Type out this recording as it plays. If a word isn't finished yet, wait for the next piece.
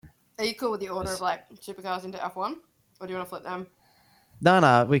Are you cool with the order of like supercars into F1, or do you want to flip them?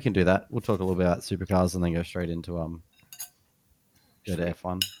 No, we can do that. We'll talk a little bit about supercars and then go straight into go to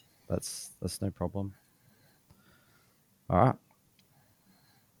F1. That's no problem. All right.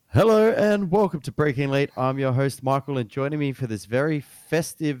 Hello and welcome to Breaking Late. I'm your host Michael, and joining me for this very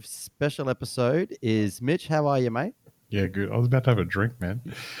festive special episode is Mitch. How are you, mate? Yeah, good. I was about to have a drink, man.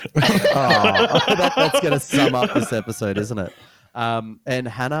 That's going to sum up this episode, isn't it? And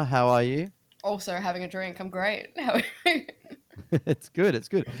Hannah, how are you? Also having a drink. I'm great. How are you? It's good. It's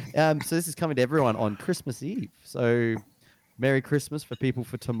good. So this is coming to everyone on Christmas Eve. So Merry Christmas for people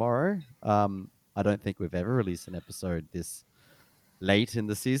for tomorrow. I don't think we've ever released an episode this late in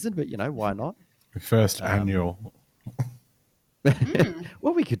the season, but why not? First annual.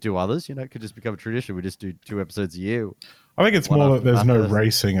 Well, we could do others. It could just become a tradition. We just do 2 episodes a year. I think it's more that there's no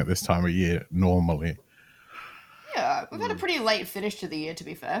racing at this time of year normally. Yeah, we've had a pretty late finish to the year, to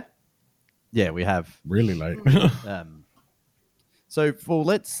be fair. Yeah, we have. Really late. So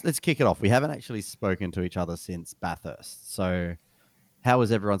let's kick it off. We haven't actually spoken to each other since Bathurst. So how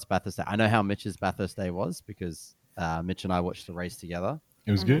was everyone's Bathurst Day? I know how Mitch's Bathurst Day was because Mitch and I watched the race together.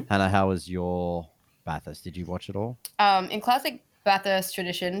 It was good. Hannah, how was your Bathurst? Did you watch it all? In classic Bathurst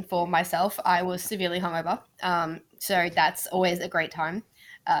tradition for myself, I was severely hungover. So that's always a great time.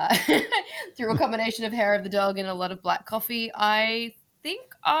 Through a combination of hair of the dog and a lot of black coffee, I think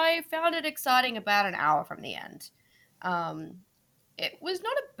I found it exciting about an hour from the end. It was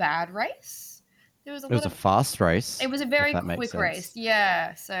not a bad race. It was a fast race. It was a very quick race.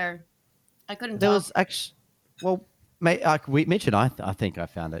 Yeah, so I couldn't tell. There was actually, well, mate, Mitch and I think I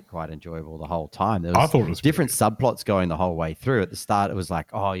found it quite enjoyable the whole time. There was I thought it was different subplots going the whole way through. At the start, it was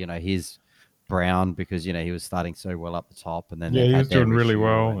like, he's Brown because he was starting so well up the top, and then he was doing really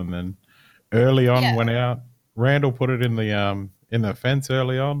well, and then early on went out. Randall put it in the fence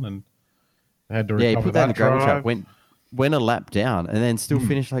early on, and they had to recover he put that in the gravel drive. trap, went a lap down, and then still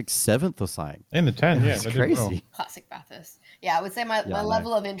finished like 7th or something. In the 10, yeah, it's crazy. Well. Classic Bathurst. Yeah, I would say my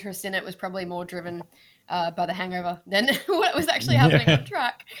level of interest in it was probably more driven by the hangover than what was actually happening on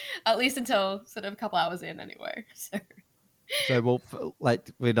track, at least until sort of a couple hours in anyway. So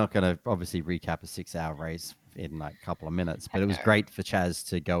we're not going to obviously recap a 6-hour race in like a couple of minutes, but it was great for Chaz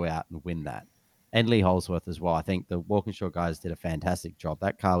to go out and win that. And Lee Holsworth as well. I think the Walkinshaw guys did a fantastic job.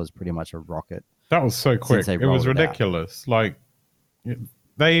 That car was pretty much a rocket. That was so quick. It was ridiculous. Like,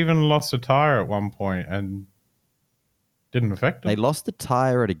 they even lost a tire at one point and didn't affect them. They lost the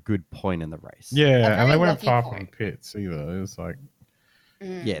tire at a good point in the race. Yeah, and they weren't far from pits either. It was like...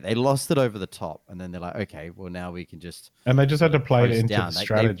 Yeah, they lost it over the top, and then they're like, okay, well, now we can just... And they just had to play it into the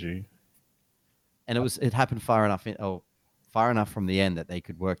strategy. And it happened far enough from the end that they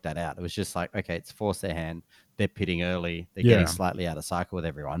could work that out. It was just like, okay, it's forced their hand. They're pitting early. They're getting slightly out of cycle with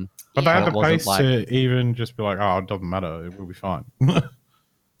everyone. But they had the pace to even just be like, oh, it doesn't matter. It will be fine.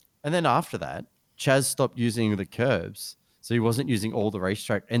 And then after that, Chaz stopped using the curbs. So he wasn't using all the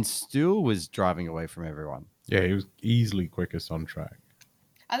racetrack and still was driving away from everyone. Yeah, he was easily quickest on track.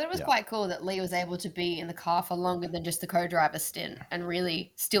 I thought it was quite cool that Lee was able to be in the car for longer than just the co-driver stint and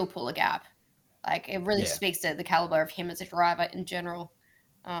really still pull a gap. Like, it really speaks to the caliber of him as a driver in general.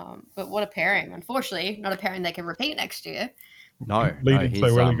 But what a pairing. Unfortunately, not a pairing they can repeat next year. No. Lee did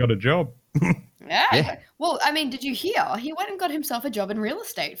say well, he got a job. Yeah. Well, I mean, did you hear? He went and got himself a job in real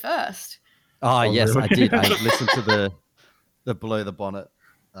estate first. Oh yes, really? I did. I listened to the Below the Bonnet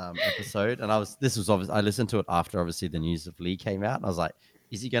episode, and I listened to it after obviously the news of Lee came out, and I was like,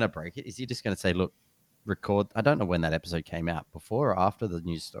 is he going to break it? Is he just going to say, look, record? I don't know when that episode came out, before or after the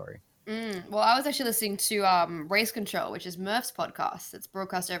news story. Well, I was actually listening to Race Control, which is Murph's podcast. It's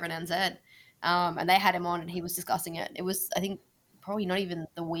broadcast over in NZ. And they had him on and he was discussing it. It was, I think, probably not even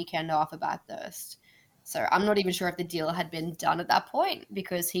the weekend after Bathurst. So I'm not even sure if the deal had been done at that point,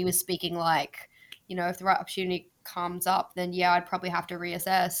 because he was speaking like, if the right opportunity comes up, then I'd probably have to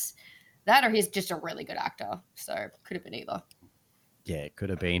reassess that, or he's just a really good actor. So could have been either. Yeah, it could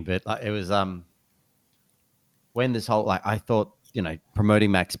have been. But it was when this whole, I thought,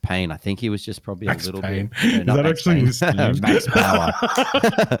 promoting Max Payne, I think he was just probably Max a little Payne. bit. Is that Max actually his name? Max Power.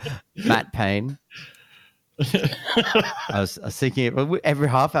 Matt Payne. I was thinking every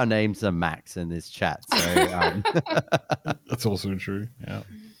half our names are Max in this chat. So that's also true.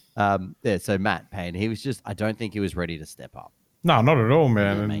 Yeah. So Matt Payne, he was just, I don't think he was ready to step up. No, not at all,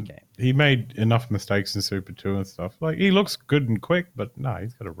 man. He made enough mistakes in Super 2 and stuff. Like, he looks good and quick, but no,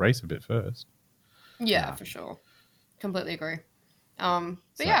 he's got to race a bit first. Yeah, for sure. Completely agree.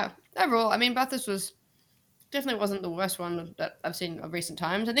 Overall, I mean, Bathurst definitely wasn't the worst one that I've seen of recent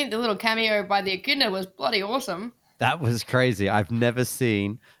times. I think the little cameo by the Echidna was bloody awesome. That was crazy. I've never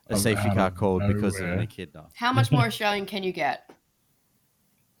seen a safety car called because of an echidna. How much more Australian can you get?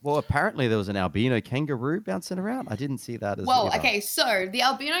 Well, apparently there was an albino kangaroo bouncing around. I didn't see that as well. Well, okay, so the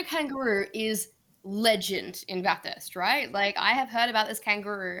albino kangaroo is legend in Bathurst, right? Like, I have heard about this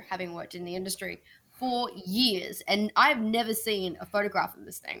kangaroo, having worked in the industry for years, and I've never seen a photograph of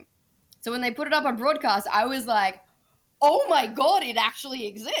this thing. So when they put it up on broadcast, I was like, oh my God, it actually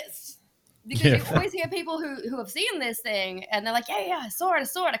exists. Because you always hear people who have seen this thing, and they're like, yeah, I saw it.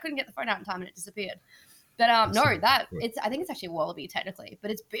 I couldn't get the phone out in time, and it disappeared. But I think it's actually a wallaby technically,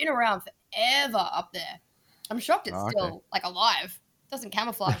 but it's been around forever up there. I'm shocked it's still like alive. Doesn't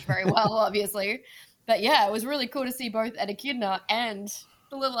camouflage very well, obviously. But yeah, it was really cool to see both an echidna and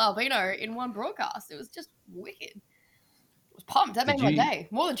the little albino in one broadcast. It was just wicked. I was pumped. That made my day.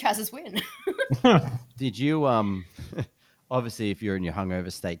 More than Chaz's win. Did you obviously if you're in your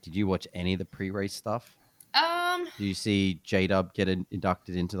hungover state, did you watch any of the pre-race stuff? Do you see J-Dub get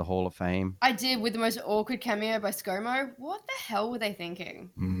inducted into the Hall of Fame? I did, with the most awkward cameo by ScoMo. What the hell were they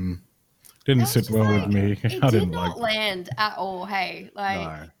thinking? Didn't sit well with me. It did not land at all. Hey,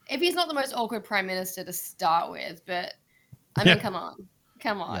 like, if he's not the most awkward prime minister to start with, but I mean, come on.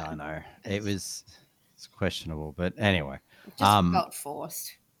 Yeah, I know it's questionable, but anyway, it just felt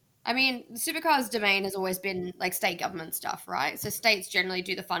forced. I mean, Supercars' domain has always been like state government stuff, right? So states generally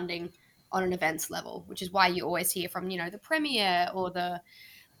do the funding on an events level, which is why you always hear from, the premier or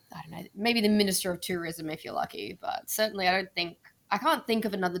maybe the minister of tourism if you're lucky. But certainly I can't think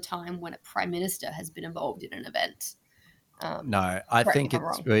of another time when a prime minister has been involved in an event. No, I think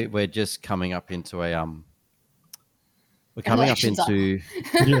we're just coming up into election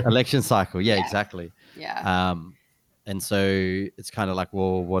cycle. Yeah, exactly. Yeah. And so it's kind of like,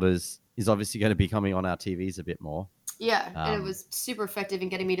 well, what is obviously going to be coming on our TVs a bit more. Yeah, and it was super effective in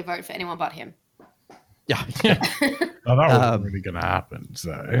getting me to vote for anyone but him. Yeah. That wasn't really going to happen.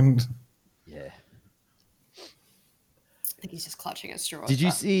 So, yeah. I think he's just clutching at straws. Did you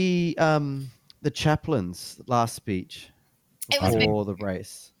see the chaplain's last speech before the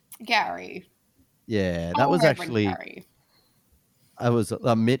race? Gary. Yeah, that was actually... Gary. I was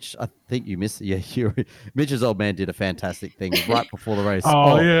Mitch. I think you missed it. Yeah, Mitch's old man did a fantastic thing right before the race.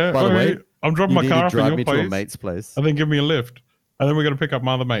 Yeah. By the way, I'm dropping my car off at your place. To a mate's place, and then give me a lift, and then we're gonna pick up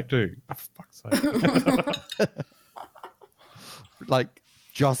my other mate too. Oh, for fuck's sake! Like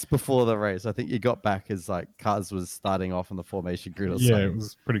just before the race, I think you got back as like Cars was starting off on the formation grid or something. Yeah, it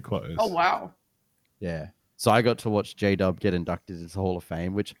was pretty close. Oh wow. Yeah. So I got to watch J-Dub get inducted into the Hall of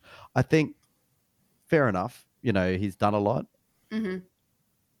Fame, which I think fair enough. He's done a lot. Mm-hmm.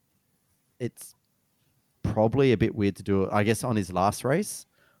 It's probably a bit weird to do it, I guess, on his last race,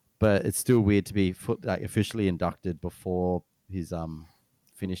 but it's still weird to be officially inducted before he's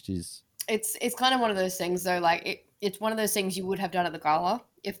finished his. It's kind of one of those things, though. Like it's one of those things you would have done at the gala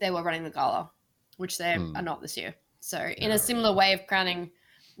if they were running the gala, which they are not this year. So in a similar way of crowning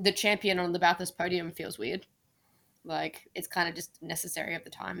the champion on the Bathurst podium feels weird. Like it's kind of just necessary of the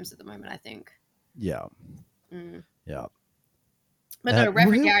times at the moment, I think. Yeah. Yeah. But no,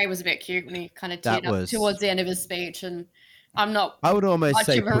 Reverend Gary was a bit cute when he kind of teared up towards the end of his speech, and I'm not. I would almost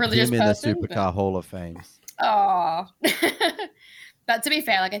say put him in the Supercar Hall of Fame. Oh, but to be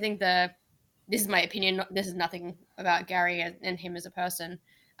fair, like I think this is my opinion. This is nothing about Gary and him as a person,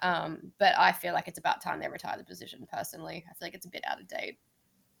 but I feel like it's about time they retire the position. Personally, I feel like it's a bit out of date.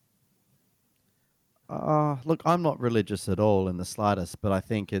 Look, I'm not religious at all in the slightest, but I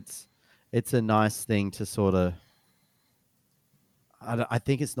think it's a nice thing to sort of. I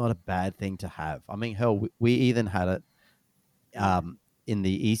think it's not a bad thing to have. I mean, hell, we even had it in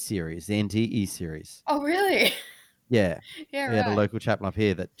the E-Series, the NT E-Series. Oh, really? Yeah. Yeah, we had a local chaplain up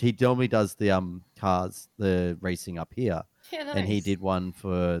here that he normally does the cars, the racing up here. Yeah, nice. And he did one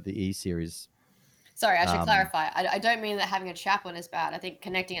for the E-Series. Sorry, I should clarify. I don't mean that having a chaplain is bad. I think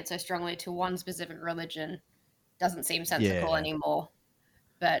connecting it so strongly to one specific religion doesn't seem sensible anymore.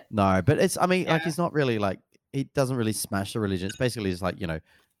 But no, but it's, I mean, like, it's not really like, it doesn't really smash the religion. It's basically just like,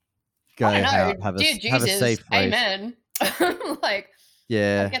 go out, have a safe race. Amen. Like,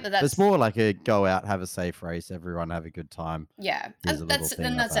 yeah, it's more like a go out, have a safe race, everyone have a good time. Yeah, and that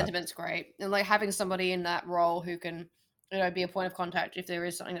sentiment's great. And like having somebody in that role who can, be a point of contact if there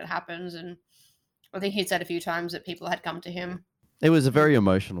is something that happens. And I think he said a few times that people had come to him. It was a very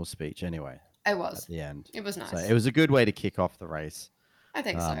emotional speech anyway. It was. At the end. It was nice. So it was a good way to kick off the race. I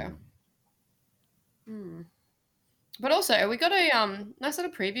think so. But also, we got a nice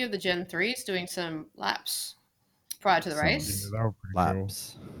little preview of the Gen 3s doing some laps prior to the race. Yeah, that were pretty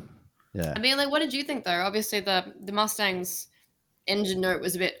laps. Cool. Yeah. I mean, like, what did you think, though? Obviously, the Mustang's engine note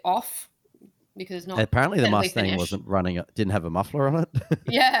was a bit off. because not Apparently the technically Mustang finished. wasn't running, didn't have a muffler on it.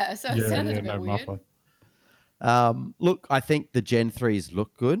 Yeah, so it Yeah, sounded a bit no weird. muffler. Look, I think the Gen 3s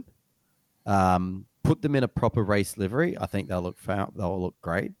look good. Put them in a proper race livery. I think they'll look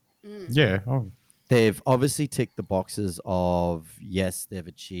great. Yeah. Oh, They've obviously ticked the boxes of, yes, they've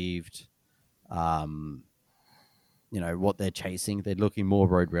achieved, what they're chasing. They're looking more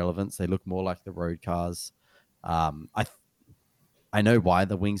road relevance. They look more like the road cars. I know why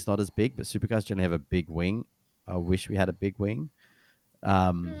the wing's not as big, but supercars generally have a big wing. I wish we had a big wing.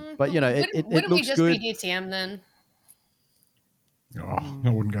 But it wouldn't we looks just good. be DTM then? I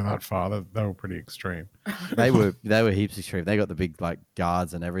wouldn't go that far. They were pretty extreme. They were heaps extreme. They got the big like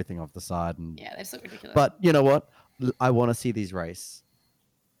guards and everything off the side, and Yeah, they just look ridiculous. but you know what? I want to see these race.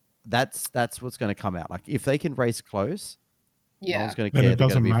 That's what's going to come out. Like if they can race close, no one's going to Then care. it They're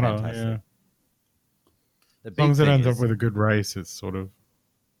doesn't gonna be matter. fantastic. Yeah. The As long big as it thing ends is- up with a good race, it's sort of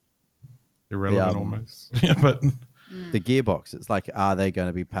irrelevant almost. Yeah, but the gearbox. It's like, are they going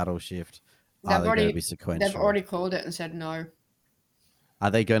to be paddle shift? Are they going to be sequential? They've already called it and said no. Are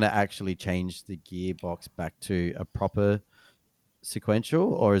they going to actually change the gearbox back to a proper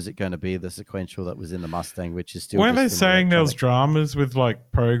sequential, or is it going to be the sequential that was in the Mustang, which is still? weren't they just an saying there was electronic- dramas with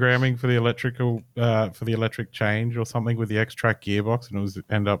like programming for the electric change or something with the X-Track gearbox, and it was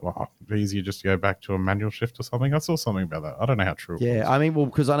end up easier just to go back to a manual shift or something? I saw something about that. I don't know how true. It was. Yeah, I mean, well,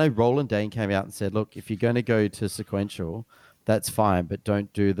 because I know Roland Dane came out and said, look, if you're going to go to sequential, that's fine, but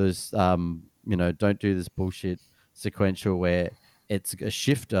don't do this. Don't do this bullshit sequential where it's a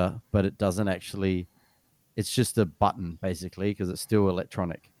shifter, but it doesn't actually. It's just a button basically because it's still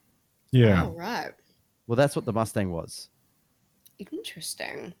electronic. Yeah. Oh, right. Well, that's what the Mustang was.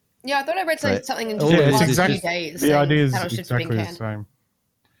 Interesting. Yeah, I thought I read Right. something in Oh, just yeah, the it's last exactly- few days. The saying idea is paddle shift being exactly the canned. same.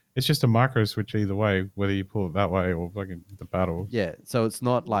 It's just a micro switch either way, whether you pull it that way or fucking the paddle. Yeah, so it's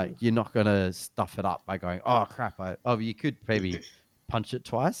not like you're not going to stuff it up by going, oh crap! You could maybe punch it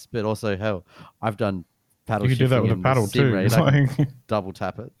twice, but also hell, I've done paddle. You could do that shifting with a in paddle sim too. raid. I can Like- double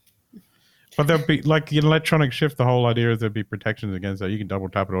tap it. But there'll be like the electronic shift. The whole idea is there'll be protections against that. You can double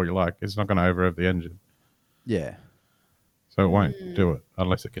tap it all you like. It's not going to overrev the engine, Yeah, so it won't do it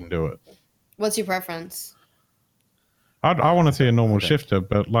unless it can do it. What's your preference? I want to see a normal Okay. shifter,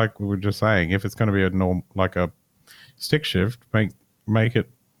 but like we were just saying, if it's going to be a stick shift, make it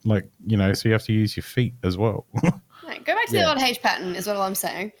like so you have to use your feet as well. Right, go back to the Yeah. old H pattern is what I'm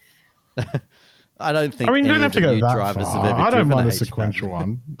saying. I don't think. I mean, you any don't of have to the go new that drivers have far. ever I don't driven mind a H sequential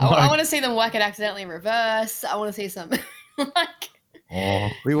pattern. one. I want to see them whack it accidentally in reverse. I want to see some like.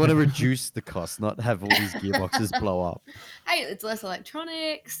 We want to reduce the cost, not have all these gearboxes blow up. Hey, it's less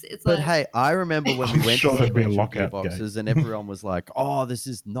electronics. It's But less. hey, I remember when we I'm went sure to there'd be a sequential lockout gearboxes, and everyone was like, "Oh, this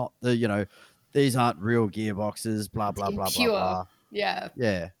is not the these aren't real gearboxes." Blah blah blah impure. blah blah. Yeah,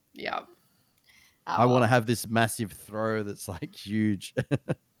 Yeah, yeah. I want to have this massive throw that's like huge.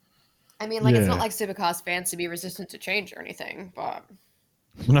 I mean, like it's Yeah. not like supercars fans to be resistant to change or anything, but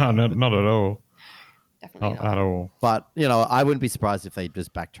No, not at all. definitely Not not. at all. But I wouldn't be surprised if they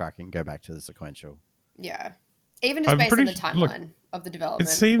just backtrack and go back to the sequential. Yeah, even just I'm based on the pretty- timeline look, of the It development.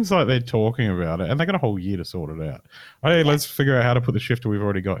 seems like they're talking about it, and they got a whole year to sort it out. Hey, let's figure out how to put the shifter we've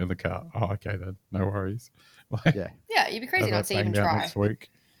already got in the car. Oh, okay then, no worries. Like, Yeah, Yeah, you'd be crazy have not that to even banged out try. next week.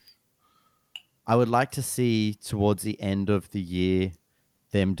 I would like to see towards the end of the year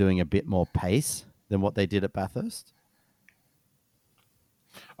them doing a bit more pace than what they did at Bathurst.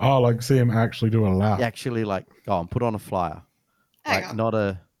 Oh, like see him actually do a lap. Actually, like, go on, put on a flyer, Hang like on. not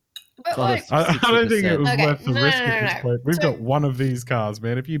a. But not a like, I don't think it was 60%. Okay, worth the no, risk no, at this no. point. We've So- got one of these cars,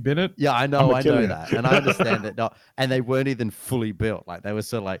 man. If you bid it, Yeah, I know, I'ma I kill know you. that, and I understand that. No, and they weren't even fully built; like they were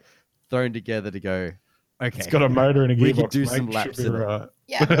sort of like thrown together to go. Okay, it's got a motor and a gearbox. We could do mate, some should laps be in it. right.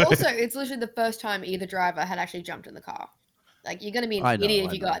 yeah, but also it's literally the first time either driver had actually jumped in the car. Like you're gonna be an I know, idiot I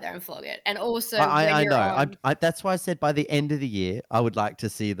if you know. go out there and flog it. And also, I when you're know. on- That's why I said by the end of the year, I would like to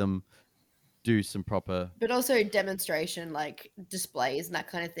see them do some proper. but also demonstration like displays and that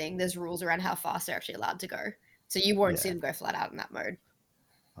kind of thing. There's rules around how fast they're actually allowed to go, so you won't see Yeah. them go flat out in that mode.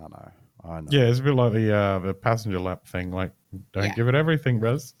 I know. Yeah, it's a bit like the passenger lap thing. Like, don't Yeah. give it everything,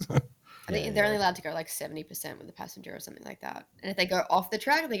 Rez. I think Yeah, they're yeah. only allowed to go like 70% with the passenger or something like that. And if they go off the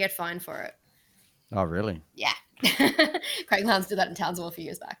track, they get fined for it. Oh, really? Yeah. Craig Lance did that in Townsville a few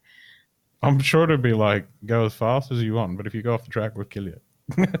years back. I'm sure it'd be like go as fast as you want, but if you go off the track, we'll kill you.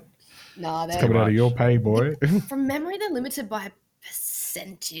 No, It's they're coming out of much. your pay, boy. from memory, they're limited by a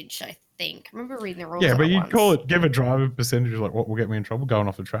percentage, I think. I remember reading the rules. Yeah, on but it you once. call it give a driver percentage like what will get me in trouble going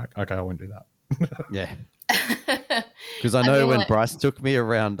off the track. Okay, I won't do that. Yeah, because I I know mean, when like- Bryce took me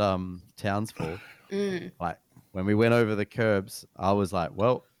around Townsville, Mm. like when we went over the curbs, I was like,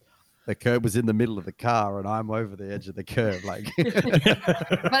 well, the curb was in the middle of the car and I'm over the edge of the curb. Like,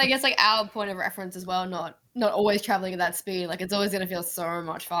 But I guess like our point of reference as well, not always traveling at that speed. Like it's always gonna feel so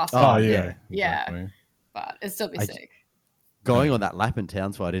much faster. Oh, Oh, yeah. yeah. Yeah. But it'd still be I- sick. going on that lap in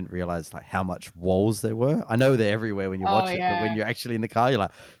Townsville, I didn't realize like how much walls there were. I know they're everywhere when you Oh, watch it, but yeah. when you're actually in the car, you're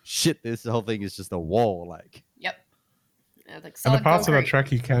like, shit, this whole thing is just a wall. Like, Yep. Yeah, like And the solid parts of concrete. that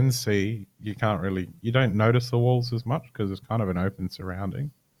track you can see, you don't notice the walls as much because it's kind of an open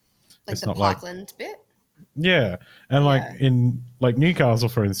surrounding. like it's the not like- Parkland bit. Yeah. And like Yeah. in like Newcastle,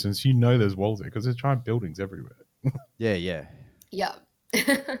 for instance, there's walls there because there's giant buildings everywhere. yeah. Yeah.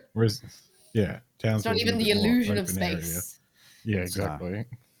 Whereas, yeah, It's not even the illusion of space. Yeah, It's, exactly.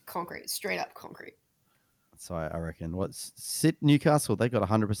 Concrete, straight up concrete. So I reckon Newcastle, they got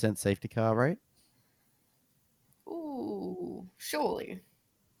 100% safety car rate. Ooh, surely.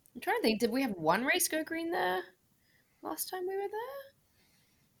 I'm trying to think. Did we have one race go green there last time we were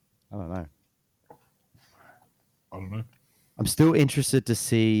there? I don't know. I don't know. I'm still interested to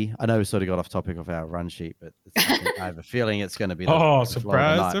see. I know we sort of got off topic of our run sheet, but I have a feeling it's going to be. Oh, the flow of the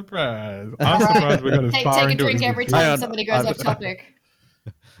surprise, night. surprise. I'm surprised we got as Take far a into it drink as we every did. Hang time on, somebody goes off topic.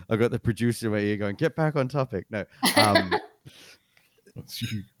 I got the producer where you're going, get back on topic. No, That's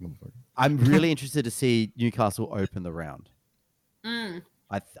you, motherfucker. I'm really interested to see Newcastle open the round. Mm.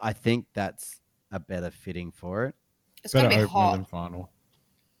 I think that's a better fitting for it. It's going to Better be opener than hot. final.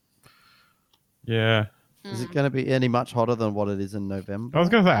 Yeah. Is it going to be any much hotter than what it is in November? I was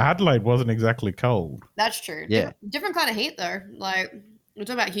going to say Adelaide wasn't exactly cold. That's true. Yeah. Different kind of heat, though. Like, we're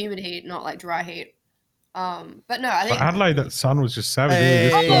talking about humid heat, not like dry heat. But no, I But think. Adelaide, that sun was just savage. Hey,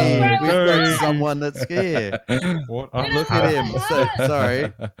 It was just we've like, got someone that's here. What? Look at him. So,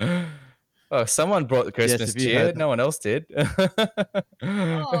 sorry. Oh, someone brought the Christmas have you cheer. heard- No one else did.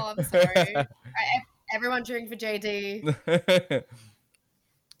 Oh, I'm sorry. Everyone cheering for JD.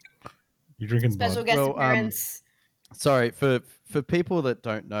 You drinking Special blood? guest Well, appearance. Sorry, for people that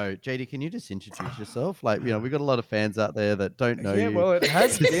don't know, JD, can you just introduce yourself? Like, we've got a lot of fans out there that don't know yeah, you. well, it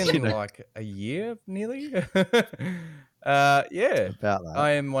has been You know. like a year nearly. Yeah, About that.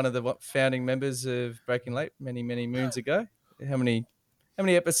 I am one of the founding members of Breaking Late many, many moons ago. How many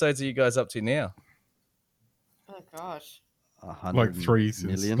episodes are you guys up to now? Oh, gosh. 100 Like 3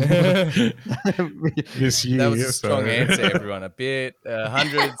 since million. this year. That was a strong so- answer, everyone. A bit,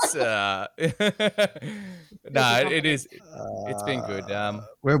 hundreds. No, it is. It's been good.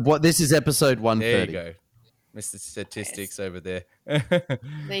 This is episode There 130. you go, Mr. Statistics over there. There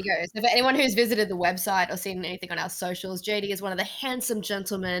you go. So for anyone who's visited the website or seen anything on our socials, JD is one of the handsome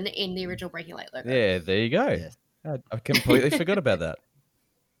gentlemen in the original Breaking Late logo. Yeah, there you go. Yes. I completely forgot about that.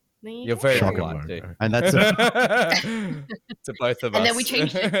 There you You're go. very Shocking polite too. logo. And that's To both of us. And then we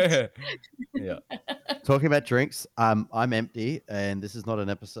changed it. Yeah. talking about drinks. I'm empty, and this is not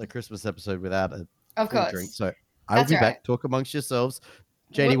a Christmas episode without a Of full course. drink. So I will That's be all back. right. Talk amongst yourselves.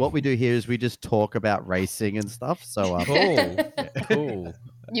 JD, what we do here is we just talk about racing and stuff. So Cool. Cool.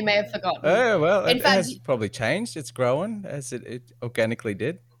 You may have forgotten. Oh, well, In it fact, has probably changed. It's growing as it organically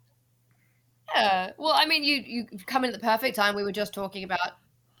did. Yeah. Well, I mean, you come in at the perfect time. We were just talking about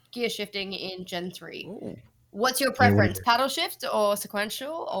gear shifting in Gen 3. Ooh. What's your what preference? is- Paddle shift or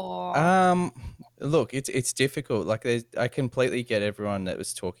sequential or Look, it's difficult. Like, I completely get everyone that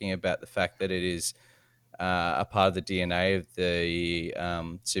was talking about the fact that it is a part of the DNA of the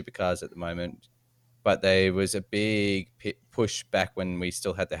supercars at the moment. But there was a big push back when we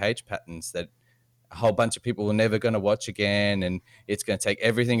still had the H patterns that a whole bunch of people were never going to watch again, and it's going to take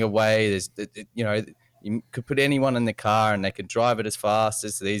everything away. You could put anyone in the car and they could drive it as fast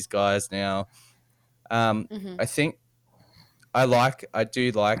as these guys now. Mhm. I think I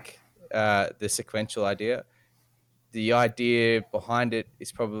do like the sequential idea. The idea behind it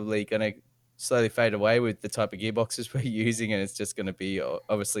is probably going to slowly fade away with the type of gearboxes we're using, and it's just going to be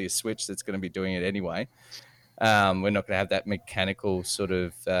obviously a switch that's going to be doing it anyway. We're not going to have that mechanical sort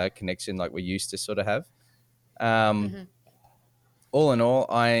of connection like we used to sort of have. All in all,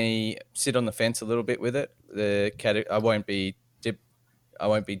 I sit on the fence a little bit with it. I won't be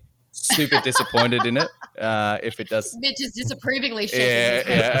super disappointed in it if it does. Mitch is disapprovingly shaking his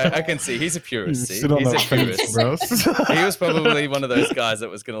Yeah, head. I can see he's a You purist. See? sit on He's the a fence, purist. bro. He was probably one of those guys that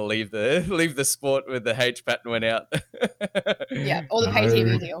was going to leave the sport when the H pattern went out. Yeah, or the pay No.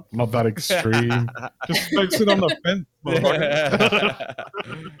 TV deal. Not that extreme. Just don't sit on the fence. motherfucker.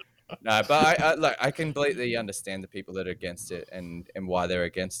 No, but I completely understand the people that are against it and why they're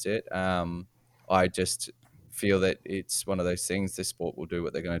against it. I just feel that it's one of those things. The sport will do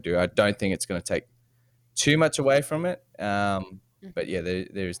what they're going to do. I don't think it's going to take too much away from it. But yeah,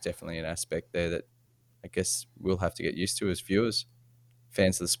 there is definitely an aspect there that I guess we'll have to get used to as viewers,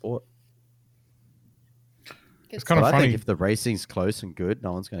 fans of the sport. It's kind But of I think funny. if the racing's close and good,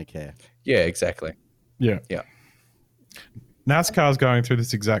 no one's going to care. Yeah, exactly. Yeah. Yeah. NASCAR's going through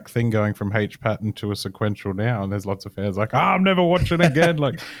this exact thing, going from H pattern to a sequential now, and there's lots of fans like, I'm never watching again.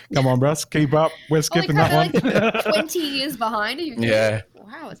 Like, come on, Russ, keep up. We're skipping crap, that they're one. like 20 years behind. Are you kidding? Yeah.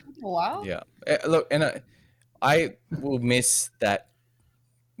 Wow, it's been a while. Yeah. Look, and I will miss that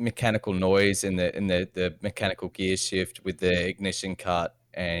mechanical noise and the mechanical gear shift with the ignition cut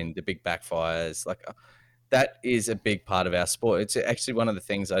and the big backfires. Like that is a big part of our sport. It's actually one of the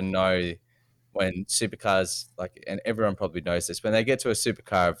things I know when supercars, like, and everyone probably knows this, when they get to a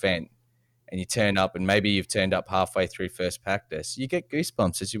supercar event and you turn up and maybe you've turned up halfway through first practice, you get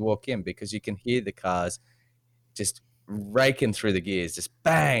goosebumps as you walk in because you can hear the cars just raking through the gears, just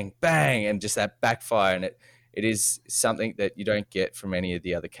bang, bang, and just that backfire. And it is something that you don't get from any of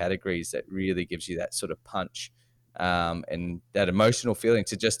the other categories that really gives you that sort of punch and that emotional feeling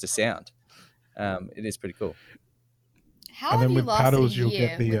to just a sound. It is pretty cool. How And have then you with lasted paddles, a you'll year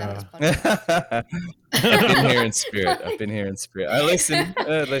get the, without this podcast? I've been here in spirit. I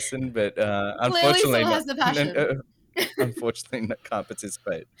listen, but unfortunately, still has the passion. Unfortunately, can't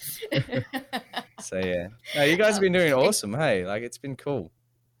participate. So yeah, no, you guys have been doing awesome. Hey, like it's been cool,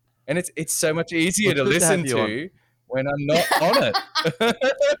 and it's so much easier Well, to it's good to have listen you to when I'm not on it.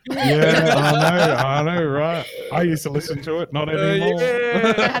 Yeah, I know, right? I used to listen to it, not anymore. You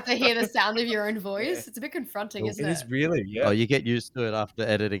Yeah. have to hear the sound of your own voice. It's a bit confronting, isn't It it? is really, yeah. Oh, you get used to it after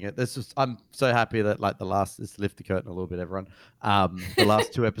editing it. I'm so happy that like let's lift the curtain a little bit, everyone. The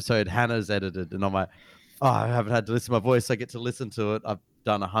last 2 episodes, Hannah's edited, and I'm like, oh, I haven't had to listen to my voice. I get to listen to it. I've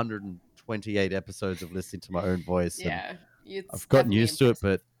done 128 episodes of listening to my own voice. And Yeah. I've gotten used to it,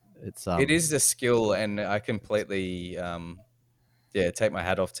 but it's It is a skill, and I completely take my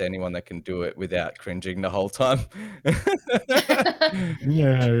hat off to anyone that can do it without cringing the whole time.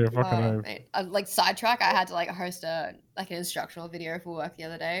 Yeah, fucking oath. Mate, like sidetrack, I had to like host an instructional video for work the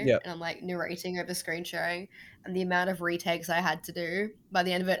other day, Yep. and I'm like narrating over screen sharing, and the amount of retakes I had to do. By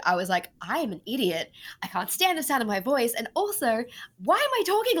the end of it, I was like, I am an idiot. I can't stand the sound of my voice, and also, why am I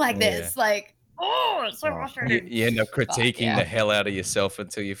talking like this? Like, oh, it's so Oh. frustrating. You end up critiquing yeah. the hell out of yourself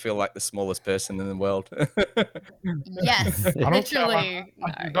until you feel like the smallest person in the world. Yes, I don't literally.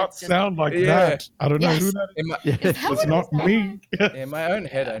 I do No, not it's just- sound like Yeah. that. I don't know who Yes. that is. in, my, Yeah. Is that It's what not sound me. like? in my own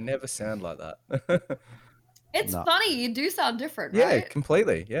head, Yeah. I never sound like that. It's No. funny. You do sound different, Yeah, right?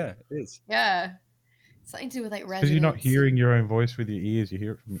 completely. Yeah, it is. Yeah. Something to do with like resonance. Because you're not hearing your own voice with your ears, you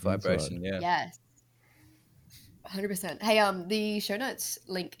hear it from the Vibration, yeah. Yes. 100%. Hey, the show notes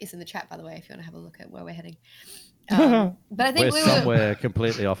link is in the chat, by the way, if you want to have a look at where we're heading. But I think we're we were somewhere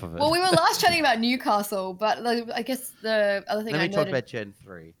completely off of it. well, we were last chatting about Newcastle, but like, I guess the other thing Then I we talked noted, about Gen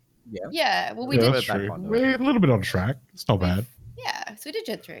 3. yeah, well, we Yeah, did, that's Back true. on We're a little bit on track. It's not bad. yeah, so we did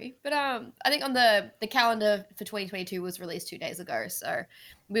Gen 3, but I think on the calendar for 2022 was released 2 days ago, so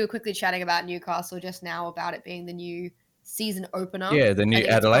we were quickly chatting about Newcastle just now about it being the new season opener. Yeah, the I new think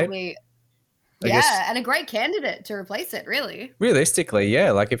it's Adelaide. probably- I yeah, guess- and a great candidate to replace it, really. Realistically,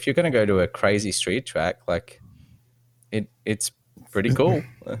 yeah. Like if you're going to go to a crazy street track, like it's pretty cool.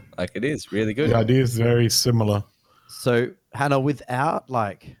 Like it is really good. The idea is very similar. So, Hannah, without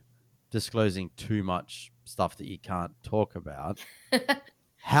like disclosing too much stuff that you can't talk about,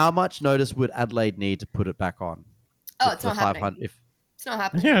 how much notice would Adelaide need to put it back on? Oh, If it's the not happening. 500 if It's not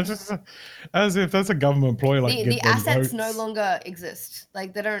happening. Yeah, it's just as if that's a government employee. Like the get them assets votes. no longer exist.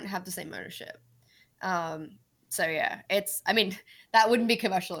 Like they don't have the same ownership. So yeah, I mean, that wouldn't be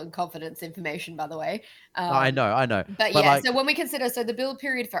commercial in confidence information, by the way. I know. But yeah, so when we consider, so the build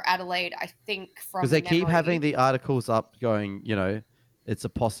period for Adelaide, I think from because they keep memory- having the articles up going, it's a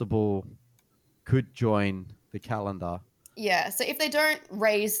possible could join the calendar. Yeah, so if they don't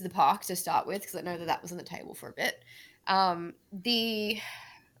raise the park to start with, because I know that was on the table for a bit, let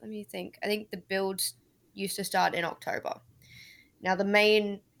me think. I think the build used to start in October. Now, the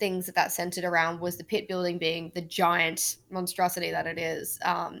main things that centered around was the pit building being the giant monstrosity that it is,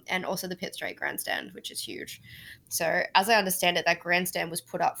 and also the pit straight grandstand, which is huge. So, as I understand it, that grandstand was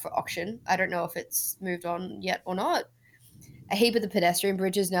put up for auction. I don't know if it's moved on yet or not. A heap of the pedestrian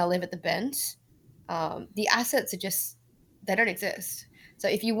bridges now live at the bend. The assets are just, they don't exist. So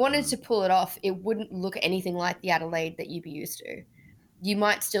if you wanted to pull it off, it wouldn't look anything like the Adelaide that you'd be used to. You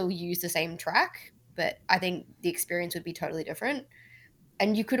might still use the same track, but I think the experience would be totally different.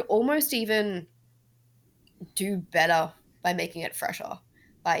 And you could almost even do better by making it fresher,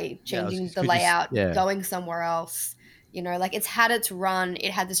 by changing the layout, going somewhere else. Like it's had its run,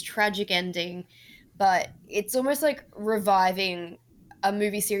 it had this tragic ending, but it's almost like reviving a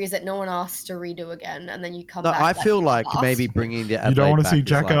movie series that no one asked to redo again, and then you come No, back. I to that feel you like asked. maybe bringing the You don't want to see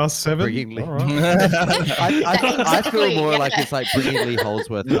Adelaide back is Jackass 7? bringing Lee- All right. I feel Exactly, more yeah. like it's like bringing Lee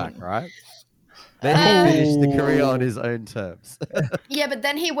Holdsworth back, right? Let him finish the career on his own terms. Yeah, but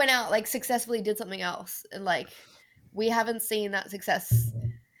then he went out, like, successfully did something else, and like we haven't seen that success.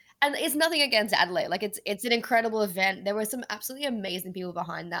 And it's nothing against Adelaide. Like, it's an incredible event. There were some absolutely amazing people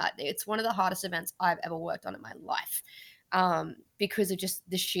behind that. It's one of the hardest events I've ever worked on in my life, because of just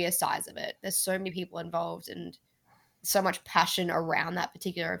the sheer size of it. There's so many people involved and so much passion around that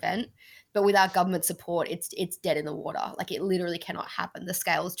particular event. But without government support, it's dead in the water. Like, it literally cannot happen. The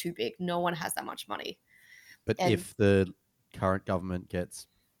scale is too big. No one has that much money. But And- if the current government gets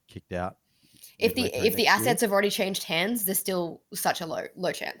kicked out, If midway through the next assets year, have already changed hands, there's still such a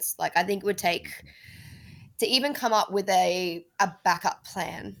low chance. Like, I think it would take to even come up with a backup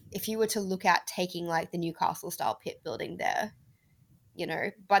plan. If you were to look at taking, like, the Newcastle style pit building there, you know,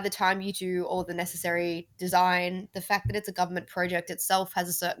 by the time you do all the necessary design, the fact that it's a government project itself has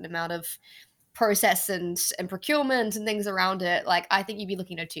a certain amount of process and procurement and things around it. Like, I think you'd be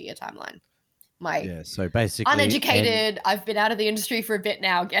looking at a 2-year timeline. yeah. So basically, Uneducated. I've been out of the industry for a bit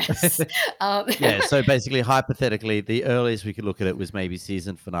now, I guess. yeah. So basically, hypothetically, the earliest we could look at it was maybe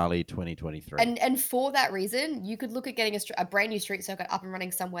season finale 2023. And for that reason, you could look at getting a brand new street circuit up and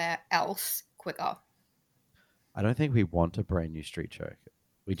running somewhere else quicker. I don't think we want a brand new street circuit.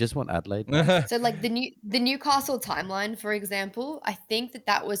 We just want Adelaide. So, like, the Newcastle timeline, for example, I think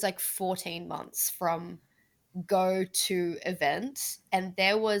that was like 14 months from go to event, and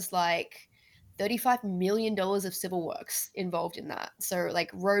there was like $35 million of civil works involved in that. So,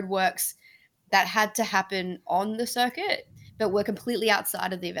 like, road works that had to happen on the circuit, but were completely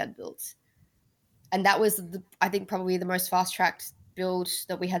outside of the event builds. And that was, I think, probably the most fast-tracked build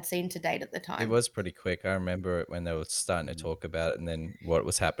that we had seen to date at the time. It was pretty quick. I remember it when they were starting to talk about it, and then what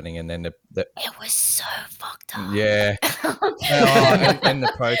was happening, and then the It was so fucked up. yeah, and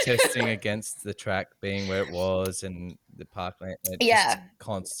the protesting against the track being where it was, and the parkland. Just Yeah.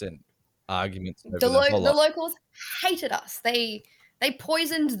 constant arguments. Over The the whole lot. locals hated us. They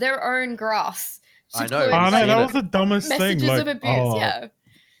poisoned their own grass. to I know. include, Oh, no, like, that was the dumbest thing. messages Like, of abuse. oh, Yeah.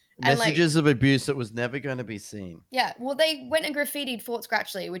 And, like, Messages of abuse that was never going to be seen. yeah, well, they went and graffitied Fort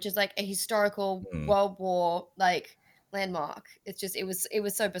Scratchley, which is like a historical World War like landmark. It's just it was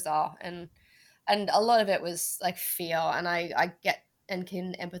so bizarre, and a lot of it was like fear, and I get and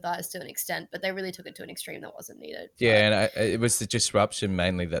can empathize to an extent, but they really took it to an extreme that wasn't needed. Yeah, and it was the disruption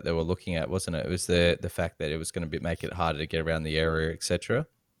mainly that they were looking at, wasn't it? It was the fact that it was going to make it harder to get around the area, etc.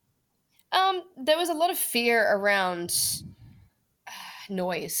 There was a lot of fear around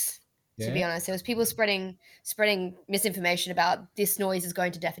noise. To be honest, there was people spreading misinformation about this noise is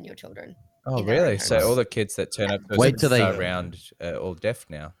going to deafen your children. Oh, in their really? own So homes. all the kids that turn up to Wait till they- around all deaf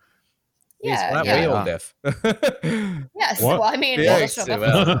now. Yeah, Yes, aren't yeah. we all deaf? Yes. What? Well, I mean, Yeah, let's talk so,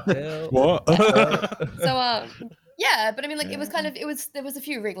 about what? So, yeah, but I mean, like, it was there was a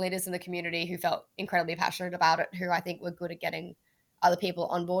few ringleaders in the community who felt incredibly passionate about it, who I think were good at getting other people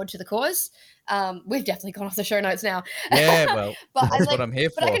on board to the cause. We've definitely gone off the show notes now. Yeah, well, But that's I, what I'm here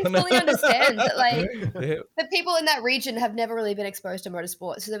for. But I can fully understand that, like, Yeah. the people in that region have never really been exposed to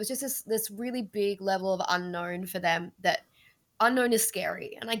motorsport. So there was just this really big level of unknown for them. That unknown is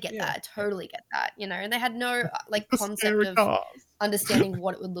scary, and I get that. I totally get that, you know. And they had no like concept of understanding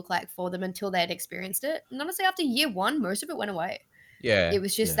what it would look like for them until they had experienced it. And honestly, after year one, most of it went away. Yeah. It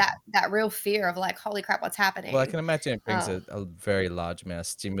was just that real fear of like, holy crap, what's happening? Well, I can imagine it brings a very large amount of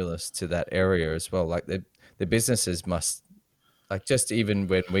stimulus to that area as well. Like the businesses must, like, just even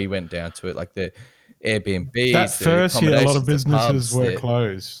when we went down to it, like the Airbnbs. That the first year, a lot of accommodations, the businesses pubs, were the-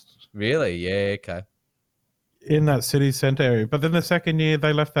 closed Really? Yeah. Okay. in that city centre area. But then the second year,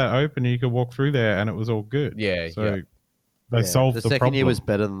 they left that open and you could walk through there and it was all good. Yeah. So they solved the the second problem. year was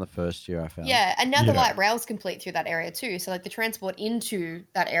better than the first year, I found. Yeah, and now the Yeah. light rail's complete through that area too. So like the transport into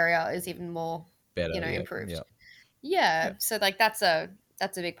that area is even more, Better. you know, yeah, improved. Yeah. Yeah, so like that's a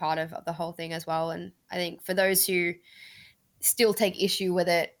big part of the whole thing as well. And I think for those who still take issue with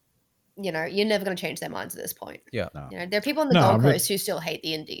it, you know, you're never going to change their minds at this point. Yeah. No. You know, there are people on the No, Gold but- Coast who still hate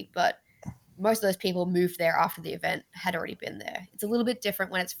the Indy, but most of those people moved there after the event had already been there. It's a little bit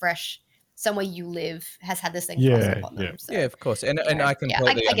different when it's fresh. Somewhere you live has had this thing thrust Yeah, upon them. yeah. So. Yeah, of course, and Yeah, I I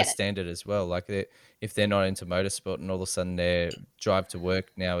completely get it. understand it as well. Like if they're not into motorsport, and all of a sudden their drive to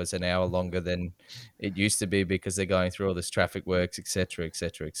work now is an hour longer than it used to be because they're going through all this traffic works, etc.,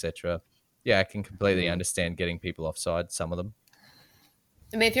 etc., etc. Yeah, I can completely understand getting people offside. Some of them.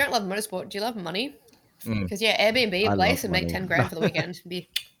 I mean, if you don't love motorsport, do you love money? Mm. Because yeah, Airbnb I a place love and make money. 10 grand for the weekend. Be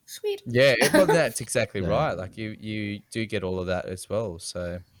Sweet. Yeah, well, that's exactly Yeah. right. Like you do get all of that as well.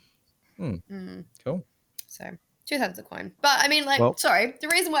 So, Mm. cool. So two sides of the coin. But I mean, like, Well- sorry, the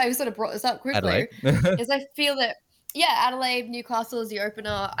reason why I sort of brought this up quickly Adelaide. is I feel that, yeah, Adelaide, Newcastle is the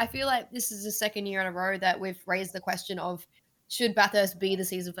opener. I feel like this is the second year in a row that we've raised the question of should Bathurst be the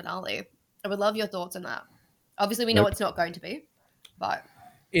season finale? I would love your thoughts on that. Obviously, we know Nope. it's not going to be, but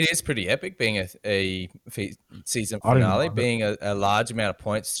It is pretty epic being a season I don't finale. mind it. Being a large amount of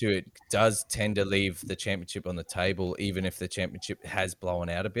points to it does tend to leave the championship on the table, even if the championship has blown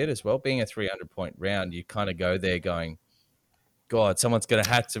out a bit as well. Being a 300-point round, you kind of go there going, God, someone's going to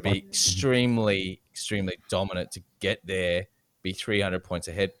have to be extremely, extremely dominant to get there, be 300 points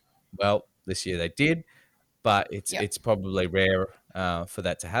ahead. Well, this year they did, but it's probably rare for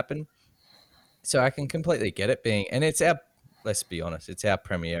that to happen. So I can completely get it being, and it's our, let's be honest, it's our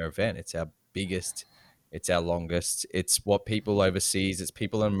premier event. It's our biggest, it's our longest. It's what people overseas, it's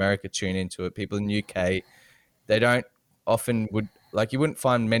people in America tune into it, people in the UK. They don't often would, like you wouldn't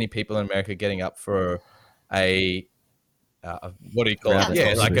find many people in America getting up for a, what do you call Round it? of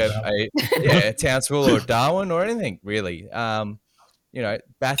Yeah, like sausage. a Townsville or Darwin or anything really. You know,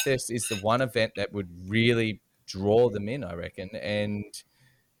 Bathurst is the one event that would really draw them in, I reckon, and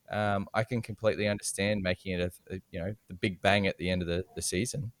I can completely understand making it the big bang at the end of the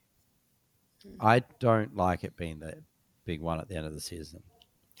season. I don't like it being the big one at the end of the season.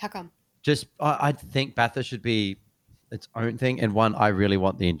 how come? Just I think Bathurst should be its own thing, and one I really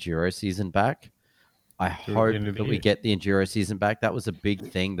want the enduro season back. I the hope end of the that we year. get the enduro season back. That was a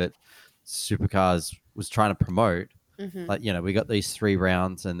big thing that Supercars was trying to promote. Mhm. Like, you know, we got these 3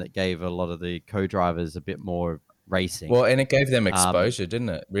 rounds, and that gave a lot of the co-drivers a bit more racing. Well, and it gave them exposure, didn't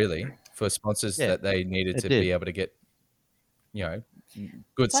it? Really, for sponsors Yeah, that they needed it to did. be able to get, good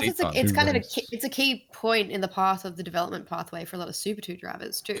Plus, seat it's time. it's kind of race. it's a key point in the path of the development pathway for a lot of Super 2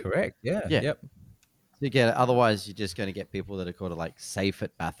 drivers too. Correct. Yeah. Yeah. Yep. You get it. Otherwise, you're just going to get people that are kind of like safe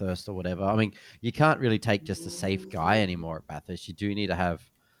at Bathurst or whatever. I mean, you can't really take just a safe guy anymore at Bathurst. You do need to have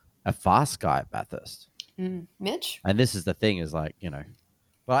a fast guy at Bathurst. Mitch? And this is the thing is like, you know,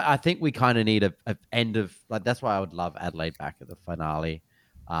 but I think we kind of need a end of like, that's why I would love Adelaide back at the finale.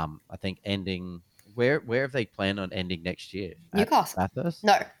 I think ending where have they planned on ending next year? At Newcastle. Bathurst?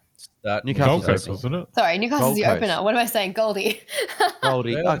 No. Newcastle. Gold Coast, wasn't it? Sorry, Newcastle's the Gold opener. Coast. What am I saying? Goldie.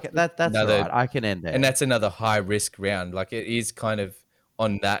 Goldie. Yeah, Okay, that's another- all right. I can end there. And that's another high risk round. Like it is kind of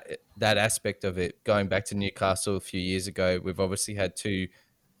on that aspect of it. Going back to Newcastle a few years ago, we've obviously had 2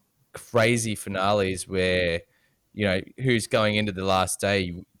 crazy finales where, you know, who's going into the last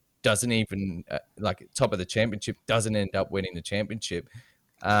day doesn't even like top of the championship doesn't end up winning the championship.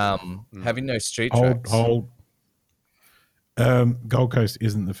 Having no street tracks. Hold. Gold Coast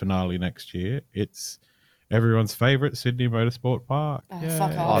isn't the finale next year. It's everyone's favorite Sydney Motorsport Park. Oh, Yay.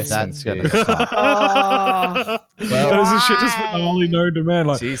 fuck off. Oh, that's going to Yeah. suck. Oh. That is a shit just finale, no demand.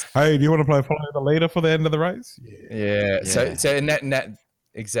 Like, Jeez. hey, do you want to play follow the leader for the end of the race? Yeah. Yeah. So Yeah. and that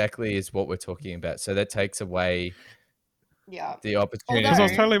exactly is what we're talking about. So that takes away Yeah. the opportunity. Because I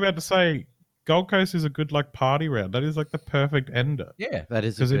was No. totally about to say, Gold Coast is a good like party round. That is like the perfect ender. Yeah. That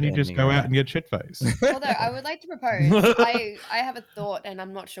is a Because then good you just ending, go right? out and get shit faced. Although I would like to propose, I have a thought, and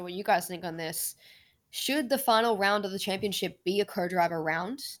I'm not sure what you guys think on this. Should the final round of the championship be a co-driver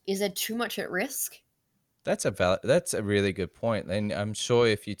round? Is there too much at risk? That's a really good point. And I'm sure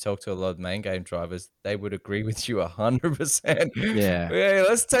if you talk to a lot of main game drivers, they would agree with you 100%. Yeah. Yeah,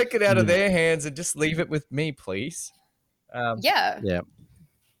 let's take it out of Yeah. their hands and just leave it with me, please. Yeah. Yeah.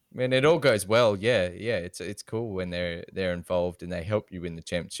 When it all goes well, yeah, it's cool when they're involved and they help you win the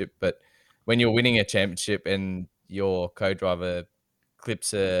championship. But when you're winning a championship and your co-driver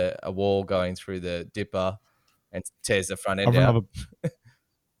clips a wall going through the dipper and tears the front end I've out, another-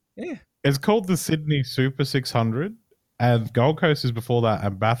 yeah, It's called the Sydney Super 600, and Gold Coast is before that,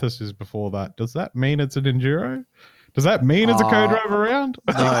 and Bathurst is before that. Does that mean it's an enduro? Does that mean it's a co-driver round?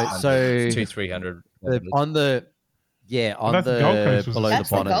 No, so 200-300 on the on that's Gold the Coast was below the That's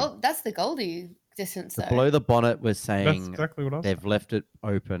the the bonnet. That's the Goldie distance The though. below the bonnet was That's saying exactly what I was. they've left it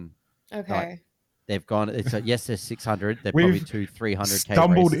open. Okay. They've gone. It's yes, there's 600. They're probably We've 300k.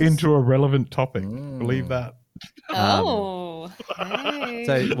 Stumbled races. into a relevant topic. Believe that. Oh. Hey.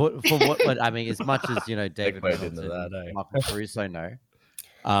 So from what I mean, as much as you know, David Segued Reynolds into and that, eh? Michael Caruso know,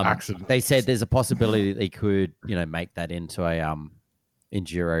 Accident. they said there's a possibility that they could make that into a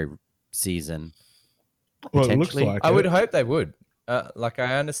enduro season. Well, it looks potentially. like I would it. hope they would. Like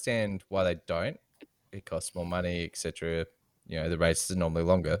I understand why they don't. It costs more money, etc. You know, the races are normally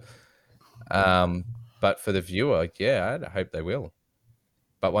longer. But for the viewer, yeah, I hope they will.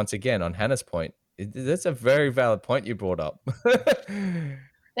 But once again, on Hannah's point, that's a very valid point you brought up.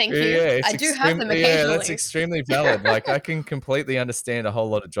 Thank Yeah, you. it's I do have them extremely- occasionally. Yeah, that's extremely valid. Like, I can completely understand a whole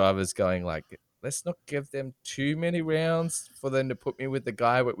lot of drivers going like, let's not give them too many rounds for them to put me with the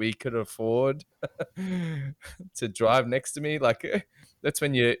guy that we could afford to drive next to me. Like, that's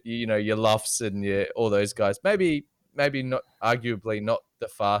when you know, your Luffs and all those guys. Maybe not, arguably not the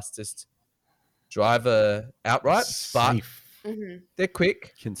fastest driver outright, but Safe. Mhm. they're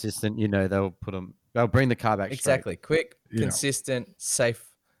quick. Consistent, you know, they'll bring the car back straight. Exactly. Quick, Yeah. consistent, safe,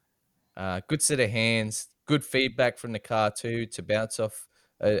 good set of hands, good feedback from the car too to bounce off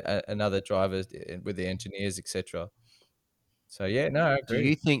another driver with the engineers, etc. So yeah, no, I Do agree.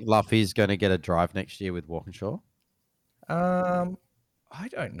 you think Luffy's going to get a drive next year with Walkinshaw? I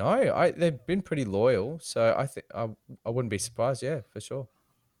don't know. They've been pretty loyal, so I think I wouldn't be surprised. Yeah, for sure.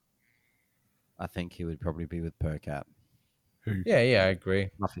 I think he would probably be with Percat. Who? Yeah, I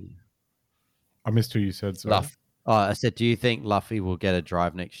agree. Luffy. I missed who you said. Sorry. Luff. Oh, I said, do you think Luffy will get a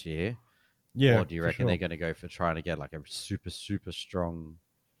drive next year? Yeah. Or do you for reckon sure. they're going to go for trying to get like a super, super strong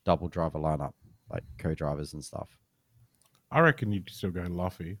double driver lineup, like co-drivers and stuff? I reckon you'd still go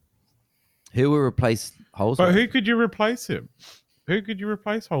Luffy. Who will replace Holsworth? But who could you replace him? Who could you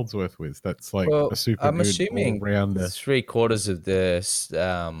replace Holdsworth with? That's like Well, a super I'm good assuming all-rounder. 3/4 of the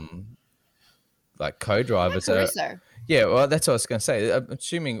like co-drivers are. Caruso. Yeah, well, that's what I was going to say. I'm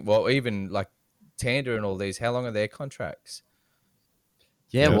assuming, well, even like Tander and all these, how long are their contracts?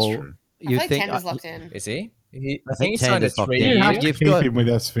 Yeah, That's well, true. I feel you like think Tander's locked in. Is he? I think think he signed a Tander's locked 3 in. You Yeah, have year. to you've keep got- him with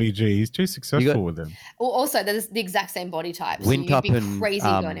SVG. He's too successful with him. Well, also, they're the exact same body type. So Whincup you'd be and, crazy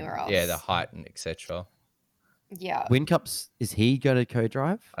to go anywhere else. Yeah, the height and etc. Yeah. Whincups, is he going to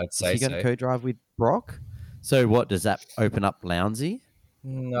co-drive? I'd Is say he going to so. co-drive with Brock? So what, does that open up Lounsey?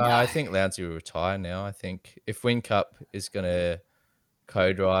 No, I think Lounsey will retire now. I think if Whincup is going to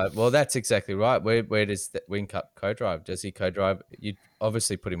co-drive, well, that's exactly right. Where does that Whincup co-drive? Does he co-drive? You'd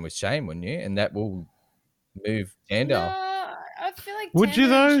obviously put him with Shane, wouldn't you? And that will move Tander. No, I feel like Would you, Tander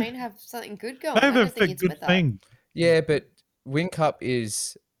though? and Shane have something good going. They I have don't a think it's good with that. thing. Yeah, but Whincup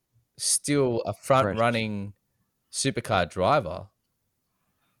is still a front-running supercar driver.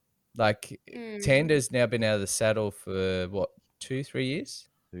 Like Tander's now been out of the saddle for what, 2-3 years?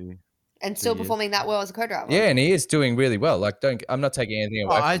 And still years. performing that well as a co-driver. Yeah, and he is doing really well. Like, I'm not taking anything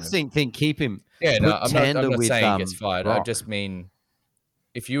away. I from him. think keep him. Yeah, no, put I'm Tander not with, saying he gets fired. I Brock. just mean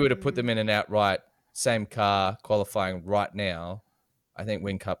if you were to put them in an outright same car qualifying right now, I think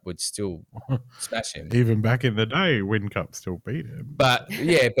Whincup would still smash him. Even back in the day, Whincup still beat him. But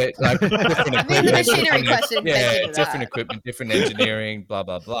yeah, but like different I mean, the equipment, machinery question. yeah, gets into different that. equipment, different engineering, blah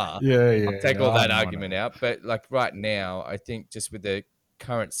blah blah. Yeah. I'll take all I that know. argument out. But like right now, I think just with the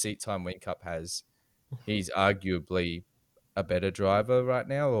current seat time Whincup has, he's arguably a better driver right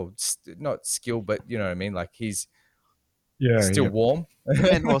now, or not skill, but you know what I mean. Like he's still warm.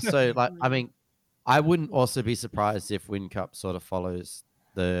 And also, like, I mean, I wouldn't also be surprised if Whincup sort of follows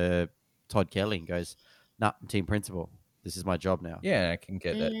the Todd Kelly and goes, nah, team principal. This is my job now. Yeah, I can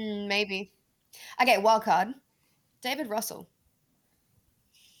get that. Maybe. Okay, wild card. David Russell.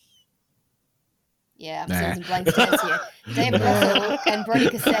 Yeah, I'm Nah. seeing some blank stares here. David Russell and Brody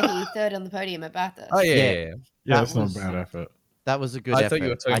Kosecki third on the podium at Bathurst. Oh yeah, Yeah. yeah. Yeah, That that's not was- a bad effort. That was a good I effort. thought you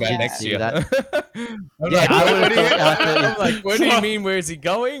were talking I about did next see year. that. I'm Yeah, like, I what would've do you- thought- I thought- I'm like, what do you mean? Where is he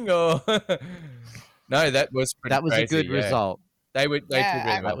going? Or no, that was pretty That was a crazy, good yeah. result. They did Yeah,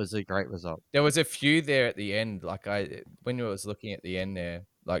 really well. That was a great result. There was a few there at the end. Like when I was looking at the end there,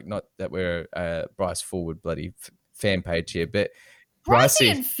 like not that we're Bryce Forward bloody fan page here, but Brycey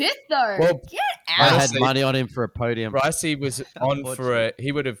Brycey- in fifth though. Well, Get I out. had Honestly- money on him for a podium. Brycey was on for Unfortunately.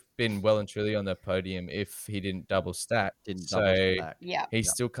 he would have been well and truly on the podium if he didn't double stack. Didn't So double stack. Yeah. he's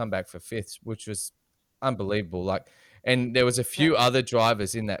still come back for fifth, which was unbelievable. Like, and there was a few other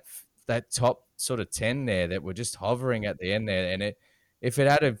drivers in that top sort of 10 there that were just hovering at the end there. And if there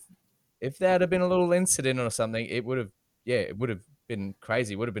had been a little incident or something, it would have been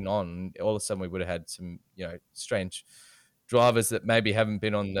crazy. It would have been on. All of a sudden, we would have had some, strange drivers that maybe haven't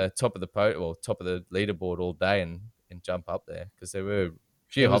been on the top of the or top of the leaderboard all day and jump up there because there were a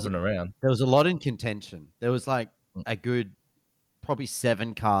few There was- hovering around. There was a lot in contention. There was like a good, probably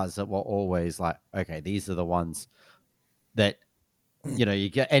 7 cars that were always like, okay, these are the ones that, you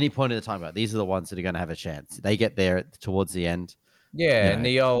get any point in the time, these are the ones that are going to have a chance. They get there towards the end. Yeah, Yeah. and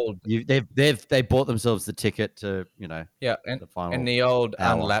the old They bought themselves the ticket to, yeah, the final. and the old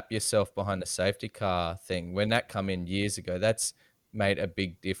hour. unlap yourself behind a safety car thing, when that come in years ago, that's made a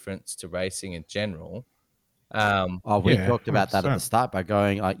big difference to racing in general. We Yeah, talked about that at the 100%. start by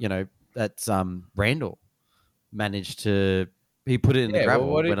going, that's Randall managed to he put it in the Yeah, well,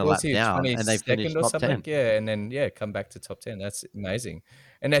 gravel, what went a was lap he, down, and they 22nd finished or top something? 10. Yeah, and then come back to top 10. That's amazing,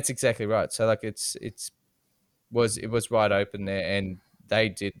 and that's exactly right. So like it was wide open there, and they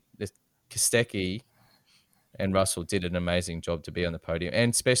did the Kostecki and Russell did an amazing job to be on the podium,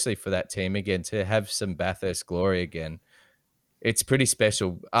 and especially for that team again to have some Bathurst glory again. It's pretty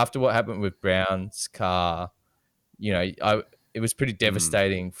special after what happened with Brown's car. You know, it was pretty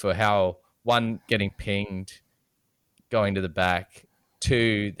devastating for how one getting pinged, going to the back,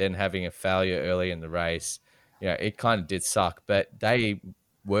 two then having a failure early in the race. You know, it kind of did suck, but they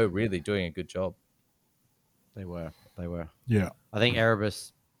were really doing a good job. They were. Yeah. I think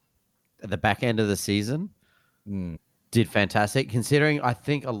Erebus at the back end of the season did fantastic, considering I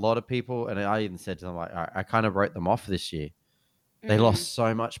think a lot of people, and I even said to them, like, I kind of wrote them off this year. They lost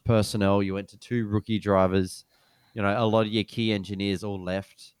so much personnel. You went to 2 rookie drivers. You know, a lot of your key engineers all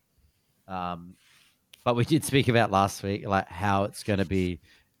left. But we did speak about last week, like how it's going to be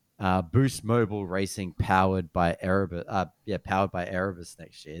Boost Mobile Racing powered by Erebus. Powered by Erebus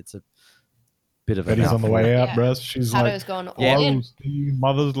next year. It's a bit of a Betty's on the way out, Yeah. bruh. She's Shadow's like, gone all Yeah. in. "I'll see you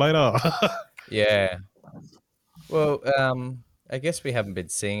mothers later." Yeah. Well, I guess we haven't been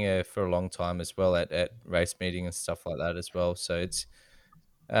seeing her for a long time as well at race meeting and stuff like that as well. So it's,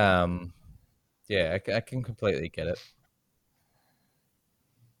 yeah, I can completely get it.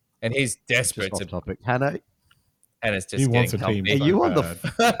 And he's desperate just to, off topic. Hannah, and it's just He wants getting a team. comfy. are you on bad.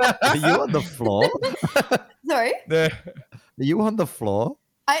 are you on the floor? Sorry, Are you on the floor?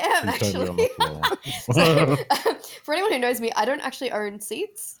 I am She's totally on actually. the floor. For anyone who knows me, I don't actually own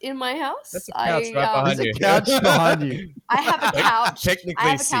seats in my house. That's a couch right behind There's you. a couch behind you. I have a couch. Technically I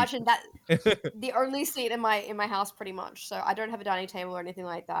have a seat. couch, and that the only seat in my house, pretty much. So I don't have a dining table or anything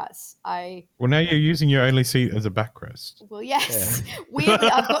like that. Well, now you're using your only seat as a backrest. Well, yes. Weirdly,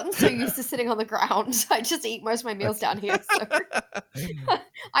 I've gotten so used to sitting on the ground. I just eat most of my meals down here. So.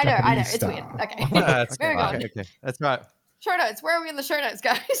 I know. Japanese It's weird. style. Okay. That's Moving fine. on. Okay, that's right. Show notes. Where are we in the show notes,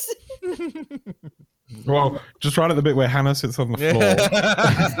 guys? Well, just right at the bit where Hannah sits on the floor.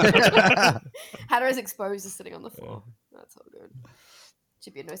 Hannah is exposed to sitting on the floor. That's all good.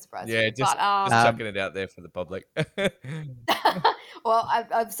 Should be no surprise. Yeah, just But, chucking it out there for the public. well,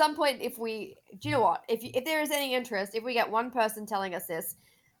 at some point, do you know what? If there is any interest, if we get one person telling us this,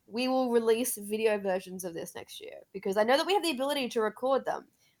 we will release video versions of this next year, because I know that we have the ability to record them.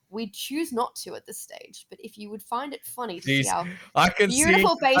 We choose not to at this stage, but if you would find it funny to see Jeez, how I can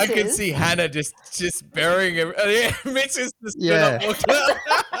beautiful see. I can faces. see Hannah just burying him. Yeah, Mitch is just Yeah.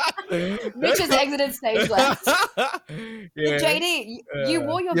 Mitch has exited stage left. Yeah. JD, you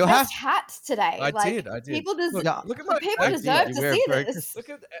wore your You'll best hat today. I Like, did. People deserve. Yeah. Look at my People back. deserve you to wear see focus. this. Look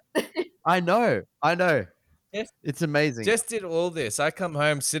at I know. Yes. It's amazing. just did all this. I come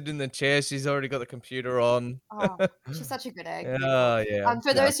home, sit in the chair. She's already got the computer on. Oh, she's such a good egg. Oh yeah.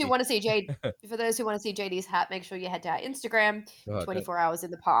 For those who want to see JD's hat, make sure you head to our Instagram. God, 24 hours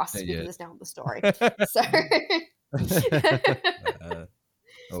in the past, Yeah. because it's now on the story. So,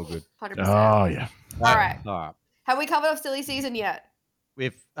 all good. 100%. Oh, yeah. All right. All right. Have we covered off silly season yet?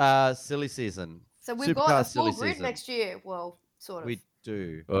 With silly season, So we've Supercar got a silly full grid season. next year. Well, sort of. we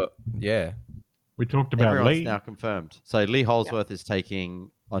do. Well, yeah. We talked about Everyone's Lee. now confirmed. So Lee Holsworth is taking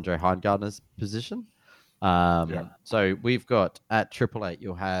Andre Heimgartner's position. So we've got at Triple Eight,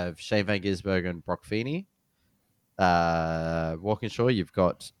 you'll have Shane Van Gisbergen and Brock Feeney. Walkinshaw, you've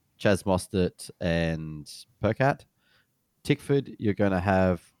got Chaz Mostert and Percat. Tickford, you're going to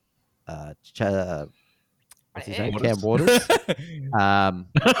have what's his name? Cam Waters.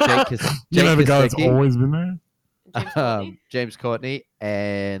 You know the guy that's Kostecki, always been there? James Courtney. James Courtney,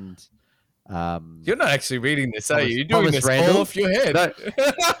 and You're not actually reading this, are Thomas- you? You're doing Thomas this Randall? all off your head. No,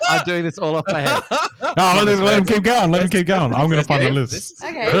 I'm doing this all off my head. Oh, let him keep going. Let him keep going. I'm going to find the list. This is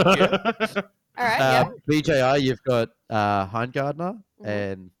Okay. good, yeah. All right. Yeah. BJR, you've got Heimgartner Mhm.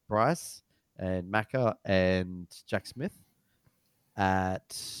 and Bryce and Macca and Jack Smith.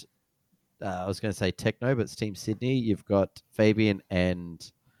 At I was going to say Techno, but it's Team Sydney. You've got Fabian and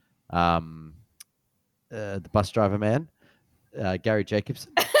the bus driver man, Gary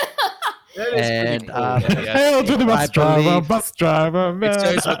Jacobson. That is pretty And, cool. Yeah. Hail to the bus I driver, believe- bus driver, It man.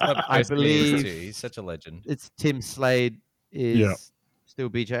 shows what type of I person he is, believe- too. He's such a legend. It's Tim Slade is Yeah. still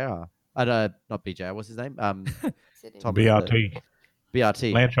BJR. Not BJR. What's his name? Sydney. Tom- BRT.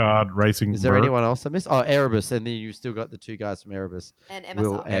 BRT. Blanchard Racing. Is there Bro. anyone else I missed? Oh, Erebus, and then you still got the two guys from Erebus. And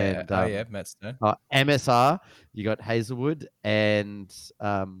Will MSR. and oh yeah, Matt Stone. MSR. You got Hazelwood and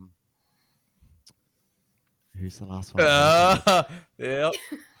who's the last one? Yeah.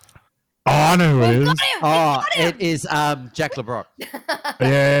 Oh, I know who it We've is. got him. Oh, it is Jack LeBrock.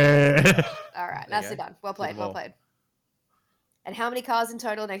 Yeah. All right. There you Nicely go. done. Well played. the Well ball. played. And how many cars in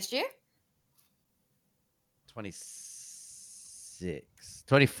total next year? 26.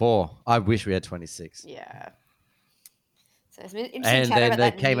 24. I wish we had 26. Yeah. So it's been interesting And chat then about they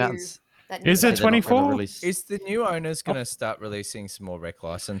that came new, out. And that new Is it they're not gonna 24? release- Is the new owners going to start releasing some more rec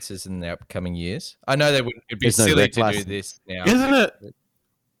licenses in the upcoming years? I know they wouldn't. It'd be There's no silly rec to do license. this now. Isn't it?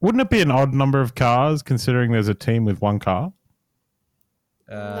 Wouldn't it be an odd number of cars considering there's a team with one car?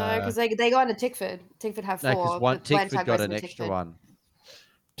 no, because they go into Tickford. Tickford have No, four. because but Tickford Blanchard got goes an into extra Tickford. one.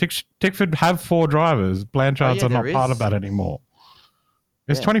 Tickford have 4 drivers. Blanchard's yeah, are not there part is. of that anymore.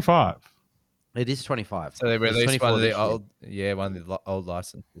 It's Yeah. 25. It is 25. So they It's released 24 one of this the year. old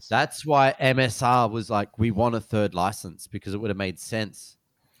licenses. That's why MSR was like, we want a third license because it would have made sense.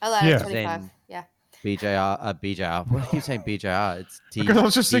 Allowed Yeah. 25. Then- Yeah, BJR. What do you keep saying BJR? It's T. Because I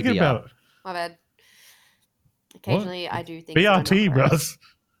was just thinking TBR. about it. my bad. Occasionally, I do think BRT, bros.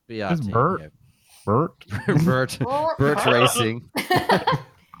 BRT. It's Bert. yeah. Bert. Bert. Bert Racing. Is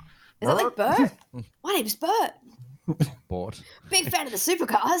that like Bert? My name's Bert. Bought. Big fan of the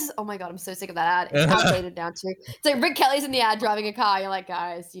supercars. Oh my god, I'm so sick of that ad. It's outdated now too. So Rick Kelly's in the ad driving a car. You're like,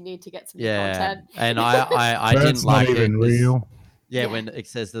 guys, you need to get some new Yeah. content. And I Bert's didn't like not even it. 'cause- real. Yeah, Yeah. when it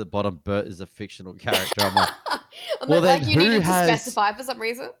says at the bottom, Bert is a fictional character. I'm like, I'm Well, like, then you who needed has- to specify for some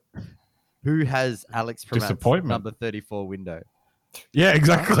reason. who has Alex Permant's Disappointment. number 34 window? Yeah,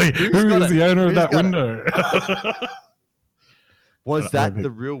 exactly. Who's Who got is it? the owner of Who's that got it? window? Was I don't that think-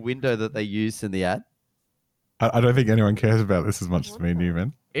 the real window that they used in the ad? I don't think anyone cares about this as much as me and you,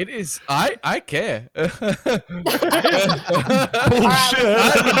 man. It is. I care. Bullshit.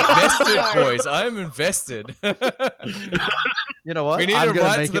 I'm invested, boys. I'm invested. You know what? We need I'm to gonna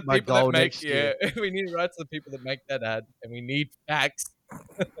write make to the it my people goal that make. next year. Yeah, we need to write to the people that make that ad, and we need facts.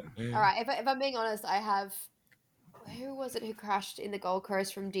 All right, if I'm being honest, I have. Who was it who crashed in the Gold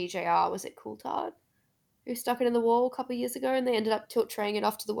Coast from DJR? Was it Coulthard? Who stuck it in the wall a couple of years ago and they ended up tilt training it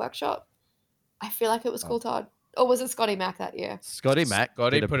off to the workshop? I feel like it was Coulthard. Or was it Scotty Mack that year? Scotty Mack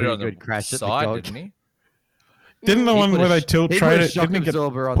Scotty did a put it pretty on the good crash at the side, Gold. didn't he? Didn't the He one put where a they sh- tilt he put a trade it, shock didn't it get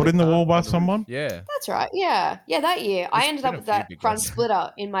absorber on put in the car, wall by on the roof. someone? Yeah. That's right. Yeah. Yeah, that year. I There's ended been up a with few that big front ones.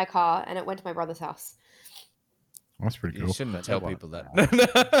 splitter in my car and it went to my brother's house. That's pretty You cool. shouldn't That tell one. people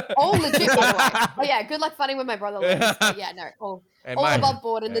that. All legit, by the way. Oh, yeah. Good luck finding when my brother lives. But yeah, no. All And all my- above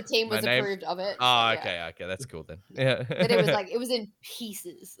board and the yeah, team my was name- approved of it. Oh, Yeah. okay, that's cool then. Yeah. But it was like, it was in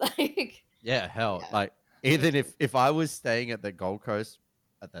pieces. Like, Yeah, hell. Yeah. Like, even if I was staying at the Gold Coast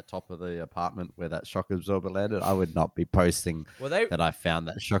at the top of the apartment where that shock absorber landed, I would not be posting Well, they that I found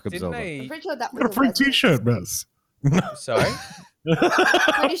that shock didn't absorber. I'm they. pretty sure that was What a free residence. t-shirt, Bess. Sorry.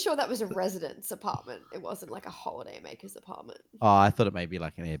 Pretty sure that was a residence apartment. It wasn't like a holiday maker's apartment. Oh, I thought it may be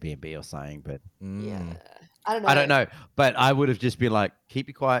like an Airbnb or something, but Yeah. Mm. I don't know. I don't know. But I would have just been like, keep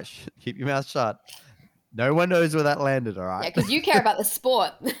you quiet, keep your mouth shut. No one knows where that landed, all Yeah, right? because you care about the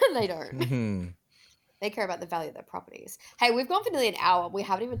sport. They don't. Mhm. They care about the value of their properties. Hey, we've gone for nearly an hour. We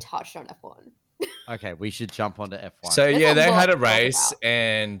haven't even touched on F1. Okay, we should jump onto F1. So There's yeah, a they lot had a to talk race, about.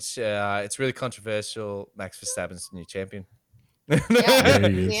 and it's really controversial. Max Verstappen's the new champion. Yeah, There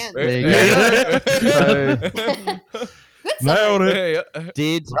he the is. end. There you Yeah. Good Nailed summary. it. Yeah.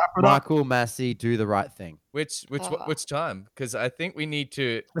 Did Wrap it up. Michael Massey do the right thing? Which Ah. which time? Because I think we need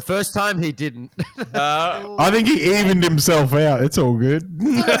to. The first time he didn't. Uh, I think he evened himself out. It's all good.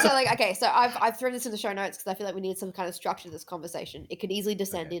 So like, okay, so I've thrown this in the show notes because I feel like we need some kind of structure to this conversation. It could easily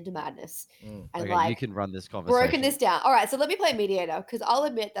descend into madness. mm. And Okay, like, you can run this conversation. broken this down. All right, so let me play mediator because I'll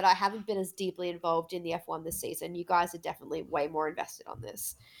admit that I haven't been as deeply involved in the F1 this season. You guys are definitely way more invested on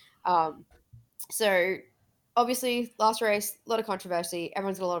this. So obviously, last race, a lot of controversy.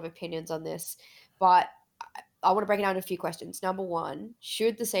 Everyone's got a lot of opinions on this, but I want to break it down into a few questions. Number one,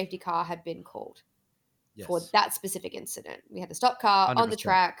 should the safety car have been called for Yes. that specific incident? We had the stop car on the 100%.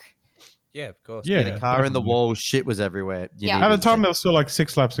 track. Yeah, of course. Yeah. The car in the definitely. wall, shit was everywhere. You Yeah. needed At the a time, safety- there was still like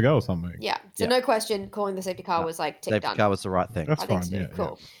 6 laps to go or something. Yeah, so Yeah. no question, calling the safety car No, was like tick safety done. car was the right thing. That's I think fine. so. Yeah,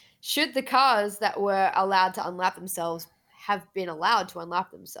 Cool. Should the cars that were allowed to unlap themselves have been allowed to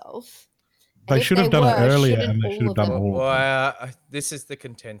unlap themselves? They And if should have done it were, earlier, shouldn't and they should have of done them- all Well, of them. this is the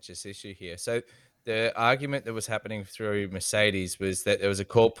contentious issue here. So the argument that was happening through Mercedes was that there was a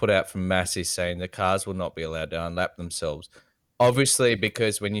call put out from Massey saying the cars will not be allowed to unlap themselves. Obviously,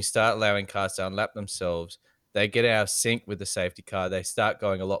 because when you start allowing cars to unlap themselves, they get out of sync with the safety car. They start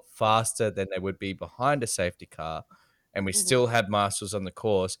going a lot faster than they would be behind a safety car. And we Mhm. still had marshals on the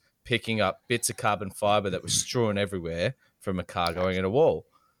course picking up bits of carbon fiber that was strewn everywhere from a car going in a wall.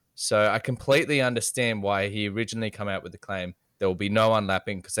 So I completely understand why he originally come out with the claim there will be no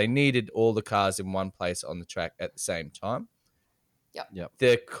unlapping because they needed all the cars in one place on the track at the same time. Yep. Yep.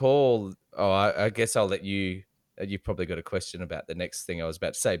 The call, I guess I'll let you you've probably got a question about the next thing I was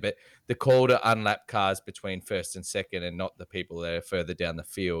about to say, but the call to unlap cars between first and second and not the people that are further down the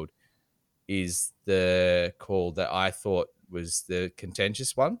field is the call that I thought was the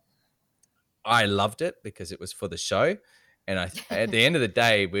contentious one. I loved it because it was for the show. And at the end of the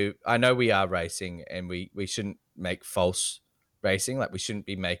day, I know we are racing and we shouldn't make false racing. Like we shouldn't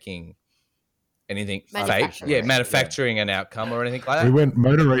be making anything fake. Yeah, manufacturing an outcome or anything like that. We went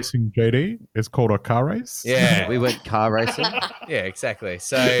motor racing, JD. It's called a car race. Yeah. We went car racing. Yeah, exactly.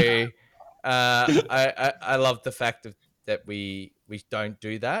 So I love the fact that we don't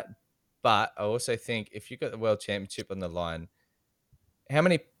do that. But I also think if you've got the world championship on the line, how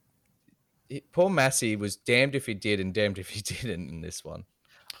many... Paul Massey was damned if he did and damned if he didn't in this one.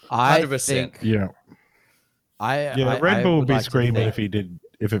 100%. Red Bull would be screaming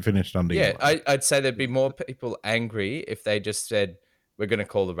if it finished under. Yeah, I'd say there'd be more people angry if they just said, we're going to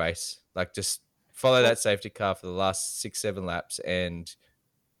call the race. Like, just follow that safety car for the last 6-7 laps and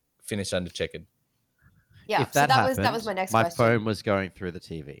finish under checkered. Yeah, If that happened, that was my next my question. phone was going through the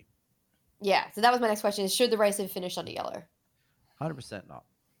TV. Yeah, so that was my next question: is should the race have finished under yellow? 100% not.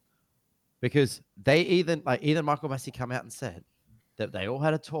 Because they even Michael Massey come out and said that they all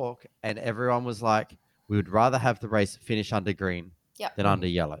had a talk and everyone was like, we would rather have the race finish under green than under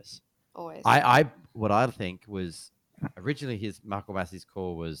yellows. Always. What I think was originally Michael Massey's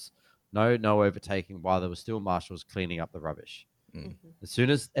call was no overtaking while there were still marshals cleaning up the rubbish. Mm. As soon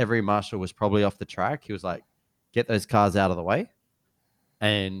as every marshal was probably off the track, he was like, get those cars out of the way.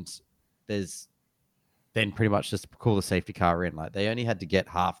 And then pretty much just call the safety car in. Like they only had to get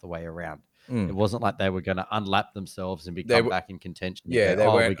half the way around. It wasn't like they were going to unlap themselves and come back in contention. Yeah, they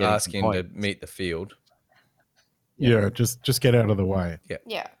weren't asking to meet the field. Yeah, just get out of the way.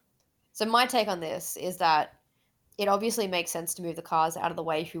 Yeah. So my take on this is that it obviously makes sense to move the cars out of the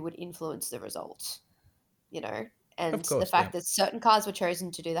way who would influence the results, and Of course, the fact that certain cars were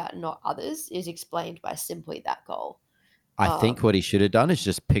chosen to do that and not others is explained by simply that goal. I think what he should have done is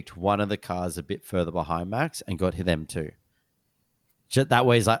just picked one of the cars a bit further behind Max and got them too. Just that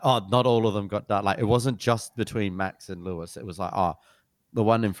way, it's like, not all of them got done. Like, it wasn't just between Max and Lewis. It was like, the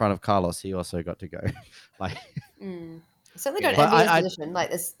one in front of Carlos, he also got to go. Like, certainly don't envy his position. Like,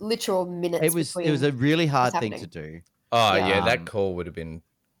 there's literal minutes. It was a really hard thing to do. Oh yeah, that call would have been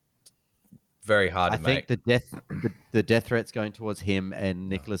very hard to make. I think the death threats going towards him and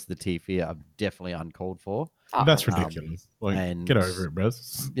Nicholas Latifi are definitely uncalled for. That's ridiculous. Get over it,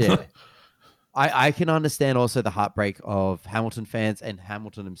 Brez. Yeah. I can understand also the heartbreak of Hamilton fans and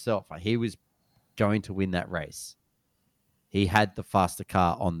Hamilton himself. Like, he was going to win that race. He had the faster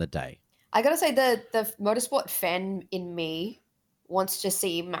car on the day. I gotta say, the motorsport fan in me wants to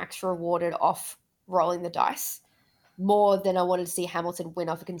see Max rewarded off rolling the dice more than I wanted to see Hamilton win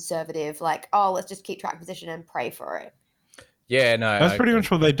off a conservative, like, let's just keep track position and pray for it. Yeah, no. That's pretty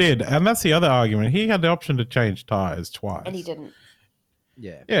much what they did. And that's the other argument. He had the option to change tires twice. And he didn't.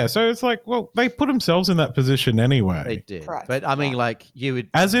 Yeah. Yeah, so it's like, well, they put themselves in that position anyway. They did. Correct. But I mean, like, you would...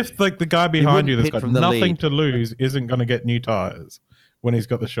 As if, like, the guy behind you that's got nothing lead. to lose isn't going to get new tires when he's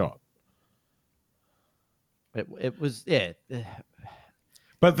got the shot. It was, yeah.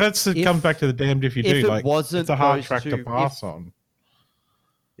 But it comes back to the damned if you do. Like, it's a hard track to pass on.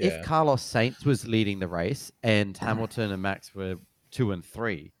 If Carlos Sainz was leading the race and Hamilton and Max were 2 and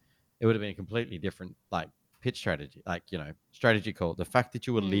 3, it would have been a completely different, like, pit strategy, like, strategy call. The fact that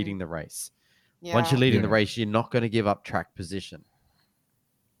you were leading the race. Yeah. Once you're leading the race, you're not going to give up track position.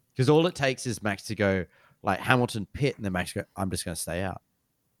 Because all it takes is Max to go, like, Hamilton pit, and then Max go, I'm just going to stay out.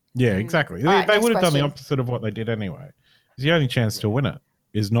 Yeah, exactly. Right, they would have done the opposite of what they did anyway. The only chance to win it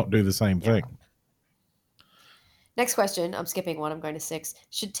is not do the same thing. Next question. I'm skipping one. I'm going to 6.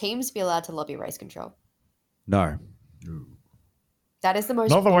 Should teams be allowed to lobby race control? No. That is the most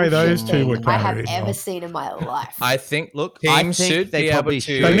not the way those two were I have ever seen in my life. I think teams should be able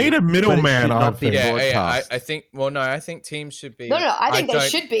to. They need a middleman. I think. I think. Well, no, I think teams should be. No. I think they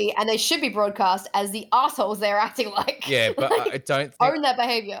should be, and they should be broadcast as the assholes they're acting like. Yeah, but I don't own that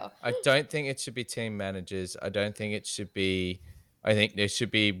behavior. I don't think it should be team managers. I don't think it should be. I think there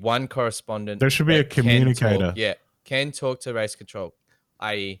should be one correspondent. There should be a communicator. Can talk to race control.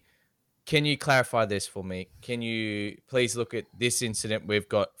 Can you clarify this for me? Can you please look at this incident? We've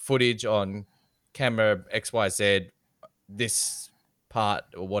got footage on camera XYZ, this part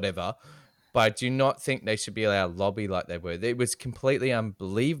or whatever. But I do not think they should be allowed lobby like they were. It was completely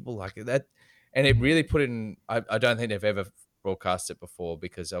unbelievable like that. And it really put it in... I don't think they've ever broadcast it before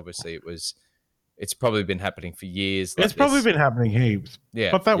because obviously it's probably been happening for years. It's probably been happening heaps.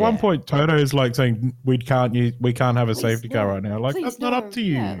 Yeah. But at one point, Toto's like saying, we can't have a safety car right now. Like, that's not up to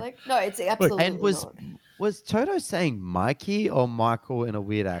you. Yeah, no, it's absolutely and was not. Was Toto saying Mikey or Michael in a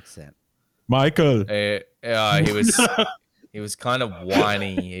weird accent? Michael. He was kind of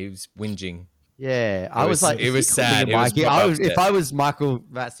whiny. He was whinging. Yeah, I was like, it was is he calling sad. you It was Mikey? proper If upset. I was Michael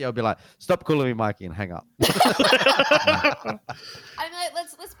Massey, I'd be like, stop calling me Mikey and hang up. I mean, like,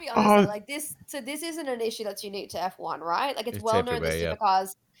 let's be honest. Oh. Like this, so this isn't an issue that's unique to F1, right? Like it's It's well known that everywhere,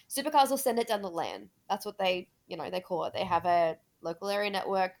 supercars will send it down the LAN. That's what they call it. They have a local area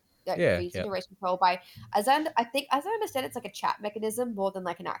network that Yeah, feeds yeah. into race control by, as I understand, it's like a chat mechanism more than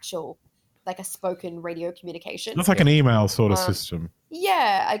like an actual, like a spoken radio communication. That's like an email sort of Um, system.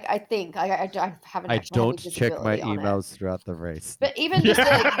 Yeah, I think I haven't. I actually had any don't check my visibility on it. emails throughout the race. But even just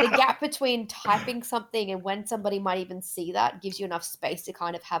the gap between typing something and when somebody might even see that gives you enough space to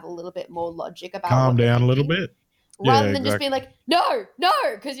kind of have a little bit more logic about Calm what you're down a little thinking, bit. rather Yeah, than just exactly. being like, no,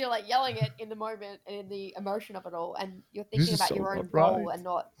 because you're like yelling it in the moment and in the emotion of it all, and you're This thinking is about so your own not role right. and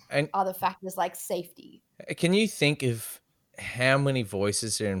not And other factors like safety. can you think of how many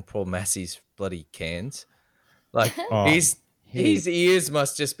voices are in Paul Massey's bloody cans? Like Oh, his ears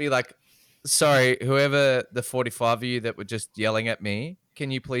must just be like, sorry, whoever the 45 of you that were just yelling at me,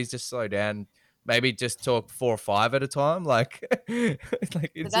 can you please just slow down? Maybe just talk 4 or 5 at a time. Like,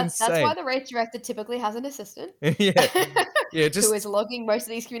 like it's That's insane. why the race director typically has an assistant yeah, just who is logging most of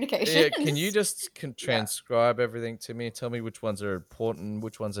these communications. yeah. Can you just transcribe everything to me? Tell me which ones are important,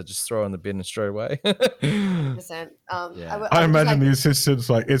 which ones I just throw in the bin straight away. 100%. Yeah. I would imagine like- the assistant's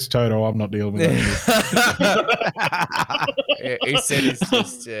like, it's Toto. I'm not dealing with that. Yeah, he said it's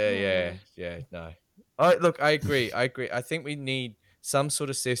just no. Look, I agree. I think we need some sort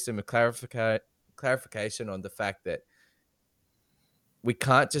of system of clarification on the fact that we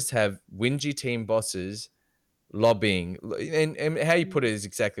can't just have whingy team bosses lobbying, and how you put it is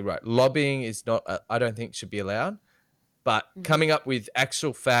exactly right. Lobbying is not, I don't think should be allowed, but coming up with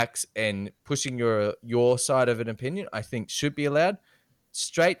actual facts and pushing your side of an opinion, I think should be allowed.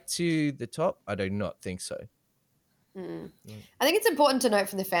 Straight to the top, I do not think so. I think it's important to note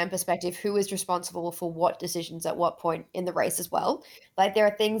from the fan perspective who is responsible for what decisions at what point in the race as well. Like there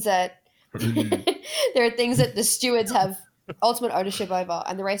are things that the stewards have ultimate ownership over,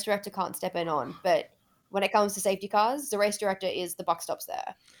 and the race director can't step in on. But when it comes to safety cars, the race director is the buck stops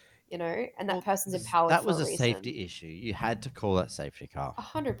there, and that person's empowered. That for was a a reason. safety issue. You had to call that safety car.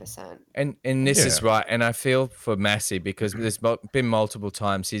 100%. And this is Yeah. right. And I feel for Massey because there's been multiple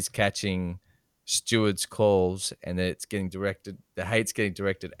times he's catching stewards' calls and it's getting directed. The hate's getting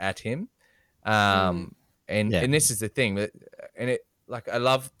directed at him. And this is the thing. And it like I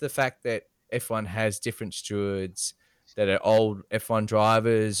love the fact that F1 has different stewards that are old F1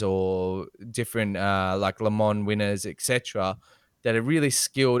 drivers or different like Le Mans winners, etc. That are really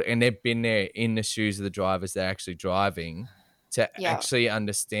skilled and they've been there in the shoes of the drivers they're actually driving to actually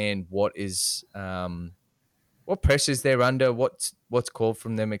understand what is what pressures they're under, what's called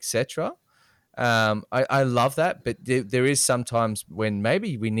from them, etc. I love that, but there is sometimes when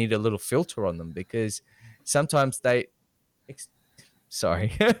maybe we need a little filter on them because sometimes they.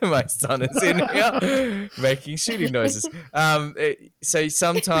 Sorry, my son is in here making shooting noises. So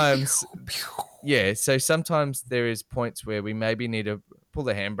sometimes, so sometimes there is points where we maybe need to pull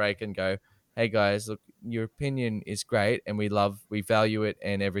the handbrake and go, "Hey guys, look, your opinion is great, and we value it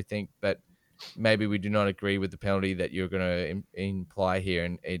and everything, but maybe we do not agree with the penalty that you're going to imply here,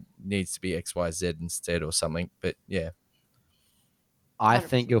 and it needs to be X, Y, Z instead, or something." But yeah, I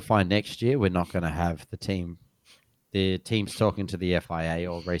think you'll find next year we're not going to have the teams talking to the FIA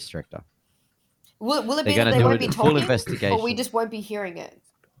or race director. Will it be They're that gonna they do won't it be in full talking, or investigation. we just won't be hearing it?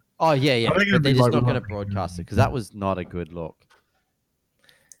 Oh yeah, I think it'd but be they're just like not going to one- broadcast it because that was not a good look.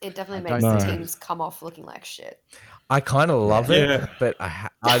 It definitely I makes don't the know. teams come off looking like shit. I kind of love it, Yeah. but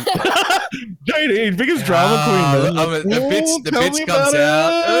JD, biggest drama queen. Man. the Tell bitch me comes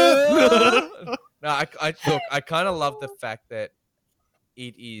about out. No, I kind of love the fact that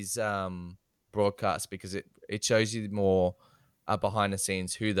it is broadcast because it shows you more behind the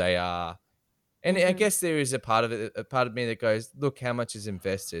scenes who they are, and I guess there is a part of me that goes, look how much is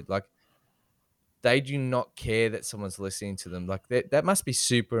invested. Like they do not care that someone's listening to them. Like that must be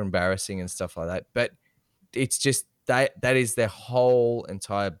super embarrassing and stuff like that. But it's just that is their whole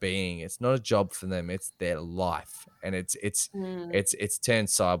entire being. It's not a job for them. It's their life, and it's turned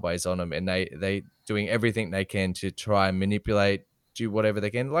sideways on them, and they doing everything they can to try and manipulate, do whatever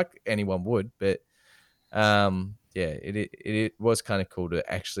they can, like anyone would. But it was kind of cool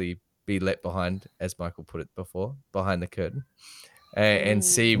to actually be let behind, as Michael put it before, behind the curtain, and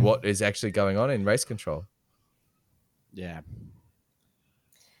see what is actually going on in race control. Yeah.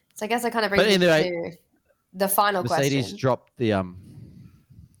 So I guess that kind of But brings me anyway, to the final Mercedes question. dropped the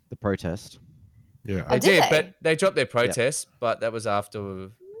protest. Yeah. Oh, They did did, they? but they dropped their protest. But that was after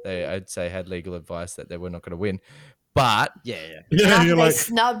they, I'd say, had legal advice that they were not going to win. But Yeah. Yeah, After you're they like,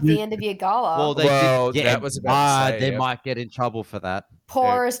 snubbed you- the end of your gala. Well, they Well, did. Yeah, that was about to say, they yep. might get in trouble for that.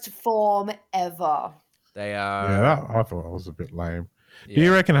 Poorest form ever. they are. yeah, that, I thought that was a bit lame. yeah. Do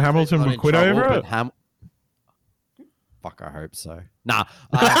you reckon Hamilton Not would in quit trouble, over but it? Fuck, I hope so. Nah.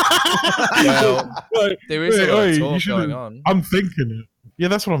 Well, there is a lot of you talk should've- going on. I'm thinking it. Yeah,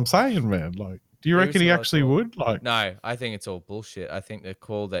 that's what I'm saying, man. Like, do you There reckon is a he lot of actually talk. would? Like, No, I think it's all bullshit. I think the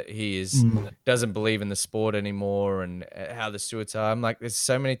call that he is Mm. doesn't believe in the sport anymore and how the stewards are. I'm like, there's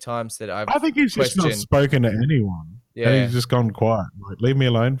so many times that I've I think he's just not questioned. spoken to anyone. And Yeah. he's just gone quiet. Like, leave me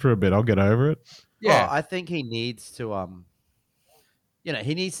alone for a bit. I'll get over it. Yeah, I think he needs to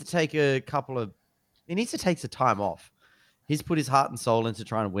he needs to take he needs to take some time off. He's put his heart and soul into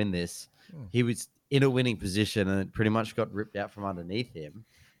trying to win this. He was in a winning position and it pretty much got ripped out from underneath him.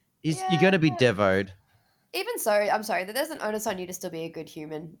 You're going to be Yeah. devoed. Even so, I'm sorry, that doesn't onus on you to still be a good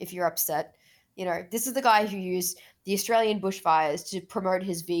human if you're upset. You know, this is the guy who used the Australian bushfires to promote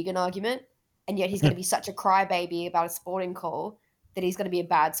his vegan argument, and yet he's going to be such a crybaby about a sporting call that he's going to be a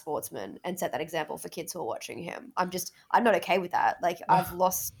bad sportsman and set that example for kids who are watching him. I'm not okay with that. Like, I've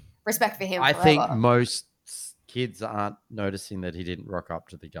lost respect for him I forever. think most kids aren't noticing that he didn't rock up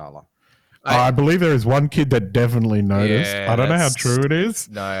to the gala. I believe there is one kid that definitely noticed. Yeah, I don't know how that's- true it is.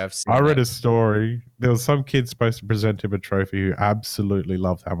 no, I've seen. I read that. a story. There was some kid supposed to present him a trophy who absolutely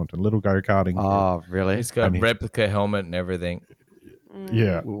loved Hamilton. Little go-karting kid. Oh, really? He's got and a he- replica helmet and everything. Mm.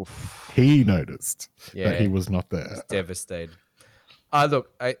 Yeah. Oof. He noticed Yeah, that he was not there. He's devastated. Look,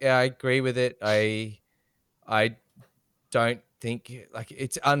 I agree with it. I don't think like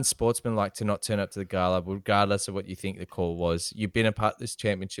it's unsportsmanlike to not turn up to the gala, regardless of what you think the call was. You've been a part of this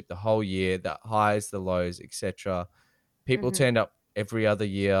championship the whole year, the highs, the lows, etc. People Mhm. turned up every other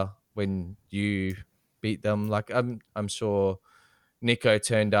year when you beat them. Like I'm sure Nico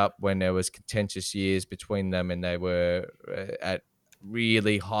turned up when there was contentious years between them, and they were at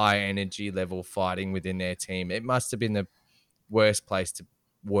really high energy level fighting within their team. It must have been the worst place to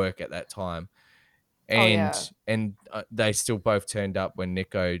work at that time. And they still both turned up when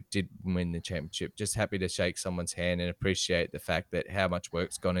Nico did win the championship. Just happy to shake someone's hand and appreciate the fact that how much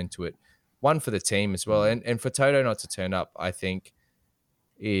work's gone into it. One for the team as well, and for Toto not to turn up, I think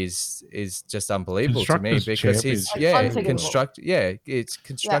is just unbelievable to me, Constructors because he's champions. it's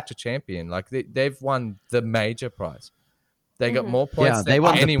constructor champion. Like they've won the major prize. They got Mhm. more points Yeah, they than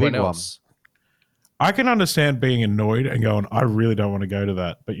won the anyone big one. else. I can understand being annoyed and going, I really don't want to go to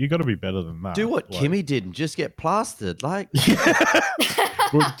that, but you got to be better than that. Do what Like- Kimmy did and just get plastered. Like,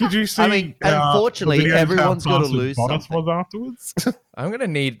 Well, did you see? I mean, unfortunately, the video of how everyone's gotta bastard lose Bottas something. was afterwards. I'm gonna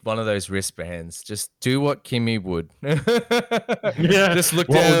need one of those wristbands. Just do what Kimmy would. Yeah. Just look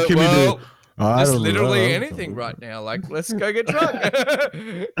What would down. Kimmy Well, do? I just don't literally know. anything right now. Like, let's go get drunk.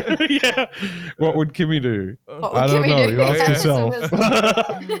 Yeah. What would Kimmy do? What I would don't Kimmy know. do? You ask Yeah, yourself.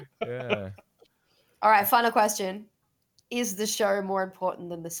 Yeah. All right, final question. Is the show more important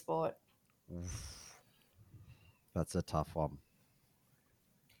than the sport? that's a tough one.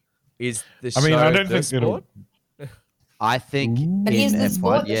 Is the I mean, I show don't the think it'll. sport? I think But in is the F1,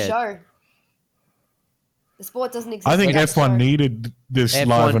 sport the yeah, show? The sport doesn't exist. I think without the F1 show. needed this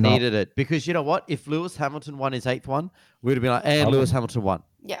live F1 enough. needed it because you know what? If Lewis Hamilton won his 8th one, we'd have been like, and I Lewis would- Hamilton won.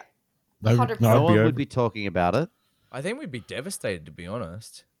 Yeah. No, 100%. no, No I'd be one over. would be talking about it. I think we'd be devastated, to be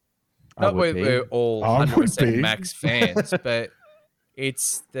honest. I Not would we're, be. we're all I would 100% be. Max fans, but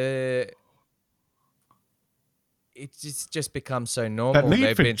it's just become so normal. That need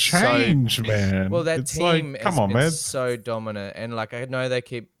They've for been change, man. Well, that It's team like, has come on, been man. so dominant, and like I know they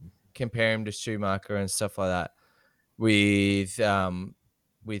keep comparing him to Schumacher and stuff like that, with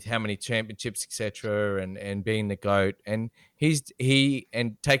how many championships, etc., and being the GOAT, and he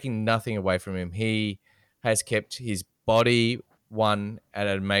taking nothing away from him, he has kept his body at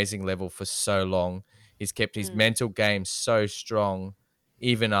an amazing level for so long. He's kept his mental game so strong,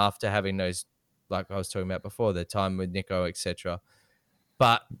 even after having those, like I was talking about before, the time with Nico, etc.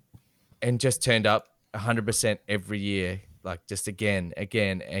 And just turned up 100% every year, like just again.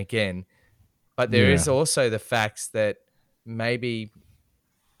 But there is also the facts that maybe,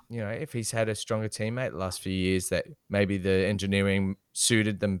 if he's had a stronger teammate the last few years, that maybe the engineering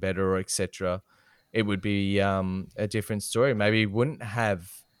suited them better, or etc., it would be a different story. Maybe he wouldn't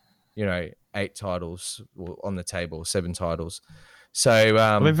have, 8 titles on the table, 7 titles. So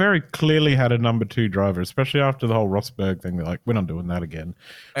Well, they very clearly had a number 2 driver, especially after the whole Rosberg thing. They're like, we're not doing that again.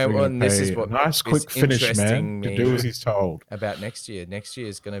 and, We're gonna this is pay what a nice is quick finish, interesting man. To me do as he's told. about next year. Next year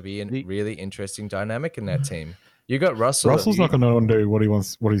is going to be a The- really interesting dynamic in that team. You got Russell. Russell's not going to undo what he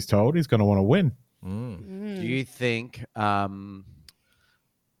wants, what he's told. He's going to want to win. Mm. Do you think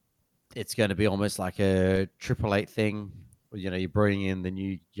it's going to be almost like a Triple Eight thing? You know, you bring in the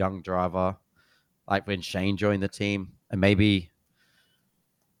new young driver, like when Shane joined the team, and maybe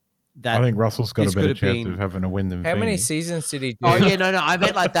that. I think Russell's got this a better could have chance been- of having a win than How many Feeney. seasons did he do? Oh yeah, no, I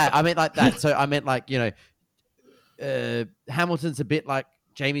meant like that. I meant like that. So I meant like, you know, Hamilton's a bit like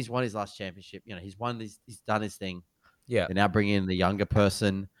Jamie's won his last championship. You know, he's done his thing. Yeah. They're now bringing in the younger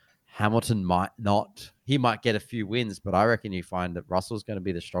person. Hamilton might not. He might get a few wins, but I reckon you find that Russell's going to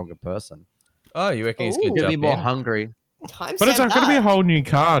be the stronger person. Oh, you reckon he's going Ooh. to He'll be jump more in? hungry. But it's not going to be a whole new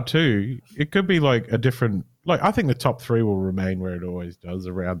car too. It could be like a different. Like I think the top three will remain where it always does,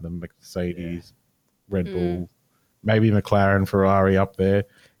 around the Mercedes, Red Bull, maybe McLaren, Ferrari up there.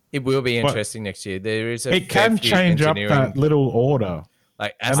 It will be But interesting next year. There is a It fair can few change up engineering- that little order.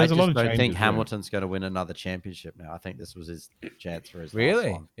 Like And I there's just a lot of don't think changes there. Hamilton's going to win another championship now. I think this was his chance for his last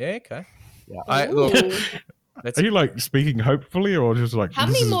really, one. yeah, okay. Yeah. Look, Ooh. that's Are you like speaking hopefully, or just like How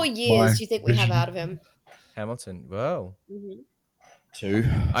this many is more my years do you think we have vision? out of him? Hamilton. Well, 2.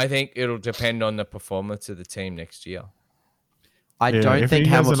 I think it'll depend on the performance of the team next year. I Yeah, don't if think he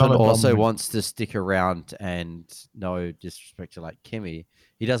has Hamilton another also dominant- wants to stick around, and no disrespect to like Kimi,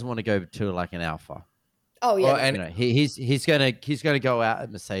 he doesn't want to go to like an Alpha. Oh yeah. Well, and You know, he's gonna go out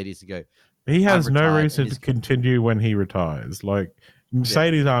at Mercedes and go. He has I'm no retired, reason and to he's- continue when he retires. Like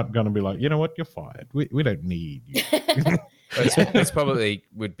Mercedes aren't going to be like, you know what, you're fired. We don't need you. It's probably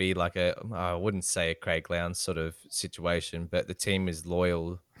would be like I wouldn't say a Craig Lowndes sort of situation, but the team is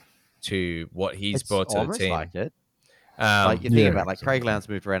loyal to what he's It's brought to the almost team. like it. Um, Like you think yeah, about like Craig exactly. Lowndes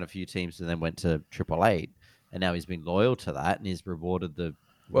moved around a few teams and then went to Triple Eight, and now he's been loyal to that and he's rewarded with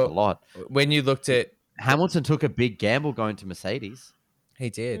Well, a lot. when you looked at Hamilton took a big gamble going to Mercedes. He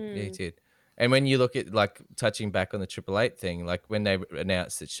did. And when you look at like touching back on the Triple Eight thing, like when they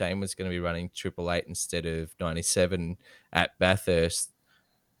announced that Shane was going to be running Triple Eight instead of 97 at Bathurst,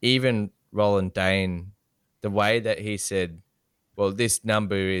 even Roland Dane, the way that he said, "Well, this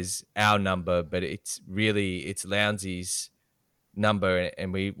number is our number, but it's Lownde's number,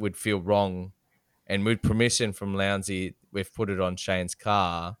 and we would feel wrong, and with permission from Lowndesy, we've put it on Shane's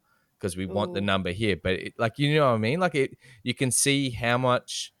car because we want the Ooh. number here." But like, you know what I mean? Like you can see how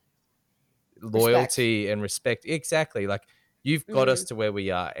much loyalty and respect. Exactly. Like you've got us to where we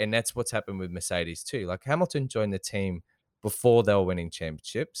are. And that's what's happened with Mercedes too. Like Hamilton joined the team before they were winning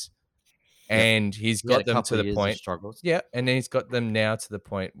championships. And he's He had got a them couple to of the years of point. struggles. Yeah. And then he's got them now to the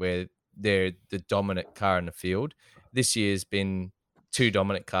point where they're the dominant car in the field. This year's been 2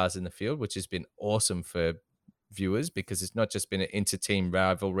 dominant cars in the field, which has been awesome for viewers because it's not just been an inter-team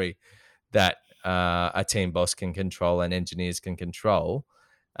rivalry that a team boss can control and engineers can control.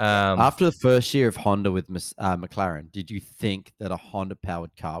 After the first year of Honda with McLaren, did you think that a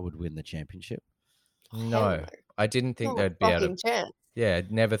Honda-powered car would win the championship? No, I didn't think they'd be able to. Chance. Yeah, I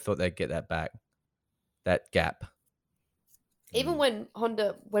never thought they'd get that back, that gap. Even when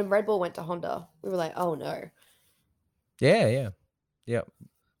Red Bull went to Honda, we were like, oh no. Yeah.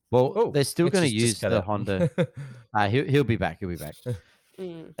 Well, Oh, they're still going to Mitch's just use cut the out. Honda. He'll be back. He'll be back.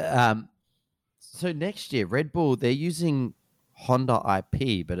 Mm. So next year, Red Bull, they're using Honda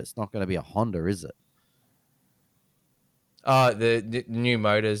IP, but it's not going to be a Honda, is it? Oh, the new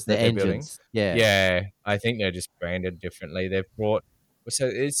motors The that they're building. engines. Yeah. Yeah, I think they're just branded differently. They've brought so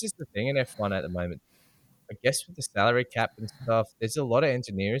it's just the thing in F1 at the moment. I guess with the salary cap and stuff, there's a lot of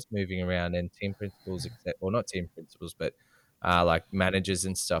engineers moving around and team principals, or not team principals, but like managers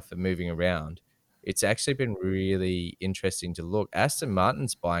and stuff are moving around. It's actually been really interesting to look. Aston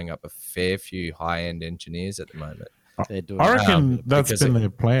Martin's buying up a fair few high-end engineers at the moment. They're doing I reckon that's because been their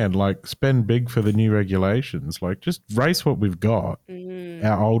plan. Like, spend big for the new regulations. Like, just race what we've got,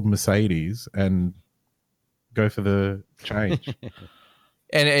 our old Mercedes, and go for the change.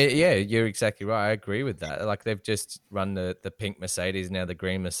 And yeah, you're exactly right. I agree with that. Like they've just run the pink Mercedes, now the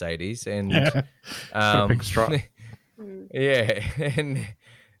green Mercedes, and Got a pink stripe. yeah, and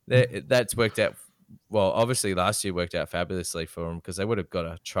that's worked out. Well, obviously last year worked out fabulously for them because they would have got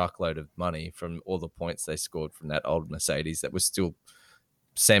a truckload of money from all the points they scored from that old Mercedes that was still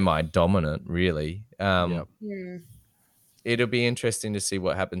semi-dominant, really. It'll be interesting to see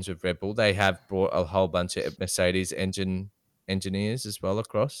what happens with Red Bull. They have brought a whole bunch of Mercedes engineers as well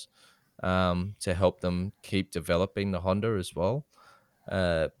across to help them keep developing the Honda as well.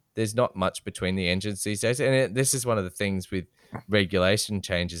 There's not much between the engines these days, and this is one of the things with regulation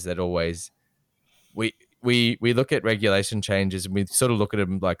changes that always we look at regulation changes and we sort of look at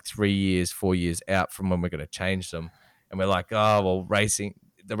them like 3 years, 4 years out from when we're going to change them, and we're like, oh well,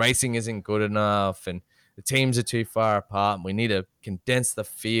 the racing isn't good enough, and the teams are too far apart and we need to condense the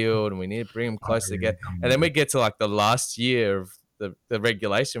field and we need to bring them closer together. And then we get to like the last year of the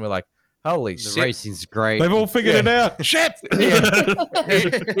regulation. We're like, holy The shit. racing's great. They've all figured it out. Shit.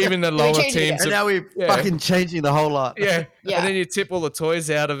 Even the lower changing it. teams. and now we're Yeah. fucking changing the whole lot. Yeah. Yeah. And then you tip all the toys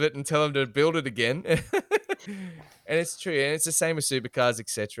out of it and tell them to build it again. And it's true. And it's the same with supercars,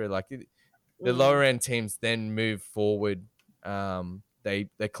 etc. Like the lower end teams then move forward. They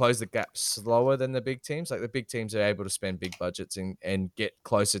close the gap slower than the big teams. Like the big teams are able to spend big budgets and get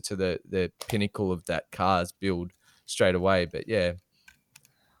closer to the pinnacle of that car's build straight away. But yeah,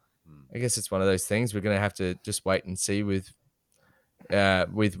 I guess it's one of those things we're going to have to just wait and see with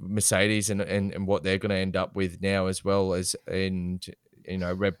Mercedes and what they're going to end up with now, as well as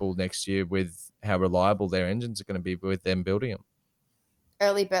Red Bull next year, with how reliable their engines are going to be with them building them.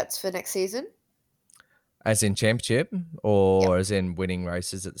 Early bets for next season. As in championship, or as in winning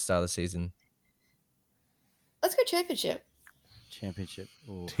races at the start of the season? Let's go championship. Championship.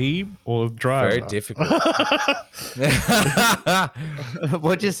 Ooh. Team or driver? Very difficult.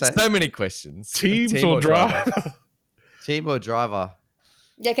 What'd you say? So many questions. Teams Team or driver? Team or driver?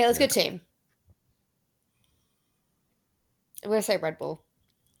 Yeah, okay, let's go team. I'm going to say Red Bull.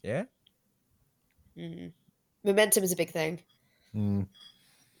 Yeah. Momentum is a big thing.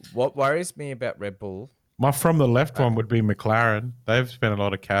 What worries me about Red Bull? My from the left one would be McLaren. They've spent a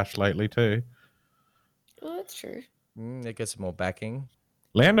lot of cash lately too. Oh, that's true. They get some more backing.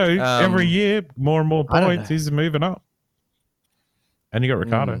 Lando, every year, more and more I don't points. know. He's moving up. And you got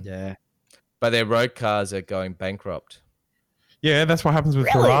Ricardo. Yeah. But their road cars are going bankrupt. Yeah, that's what happens with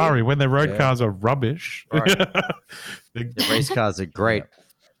Really? Ferrari. When their road Yeah. cars are rubbish. Right. They- The race cars are great.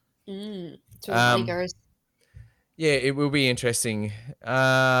 So it goes. Yeah, it will be interesting.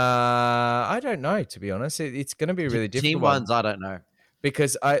 I don't know, to be honest. It's going to be a really difficult Team one. ones, I don't know.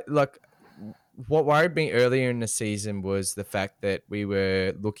 Because what worried me earlier in the season was the fact that we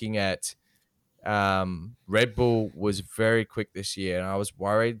were looking at Red Bull was very quick this year, and I was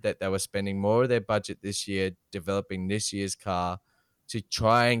worried that they were spending more of their budget this year developing this year's car to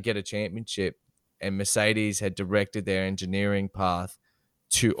try and get a championship, and Mercedes had directed their engineering path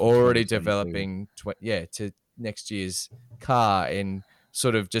to already 2022. developing to next year's car and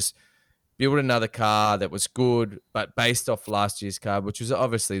sort of just build another car that was good, but based off last year's car, which was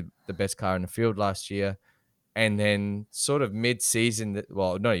obviously the best car in the field last year. And then sort of mid-season,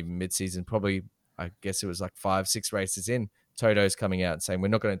 well, not even mid-season, probably, I guess it was like 5-6 races in, Toto's coming out and saying, we're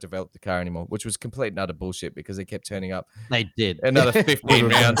not going to develop the car anymore, which was complete and utter bullshit because they kept turning up They did. another 15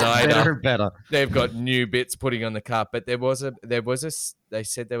 rounds better later. and better. They've got new bits putting on the car, but they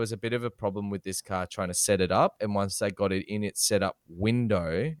said there was a bit of a problem with this car trying to set it up. And once they got it in its setup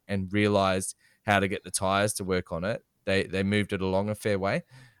window and realized how to get the tires to work on it, they moved it along a fair way.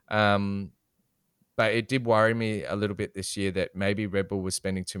 But it did worry me a little bit this year that maybe Red Bull was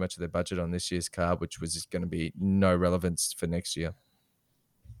spending too much of their budget on this year's car, which was just going to be no relevance for next year.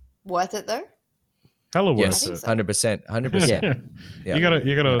 Worth it though? Hella worth Yes, think it. so. 100%. 100%. Yeah. Yeah. You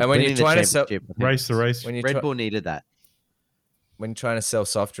gotta And when Winning you're the trying to sell, championship, I think. race the race. when you're Red Bull needed that. when you're trying to sell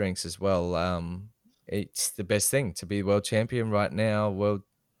soft drinks as well, it's the best thing to be world champion right now. Well,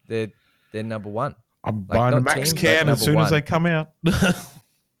 they're number one. I'm Like, buying a not Max team, but can as number soon as one. they come out.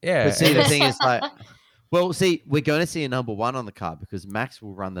 Yeah. But see, the thing is, like, well, see, we're going to see a number one on the car because Max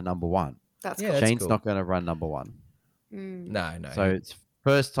will run the number one. That's Yeah, cool. that's Shane's cool. not going to run number one. No. So it's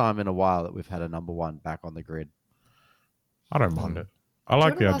first time in a while that we've had a number one back on the grid. I don't mind it. I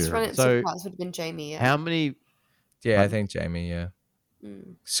like the last idea. run of at it. So, Supercars would have been Jamie. Yeah. How many? Yeah, I think Jamie, yeah.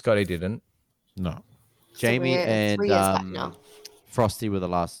 Scotty didn't. No. Jamie we're and 3 years back now. Frosty were the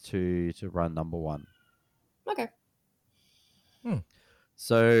last two to run number one. Okay.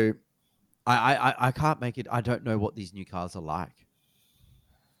 So I can't make it. I don't know what these new cars are like.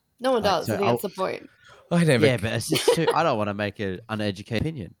 No one Like, does. so I think that's I'll- the point. I never. Yeah, but it's just too, I don't want to make an uneducated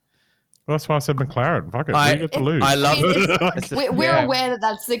opinion. Well, that's why I said McLaren. Fuck it. I- We get to lose. I love It's We're Yeah. aware that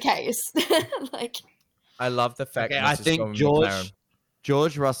that's the case. Like, I love the fact Okay, that I it's just think gone with McLaren.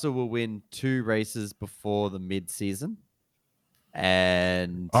 George Russell will win 2 races before the mid-season.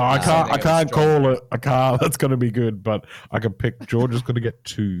 And Oh, I think can't. I it's can't strong. call it a car that's going to be good, but I can pick. George is going to get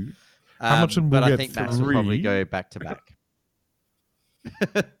 2. How much will but we I get? think Max will probably 3? go back to back.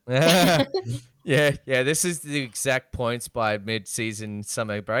 Yeah. This is the exact points by mid-season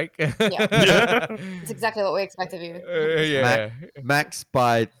summer break. yeah, Yeah. it's exactly what we expect of you. Yeah. Max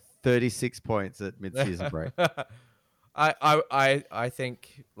by 36 points at mid-season break. I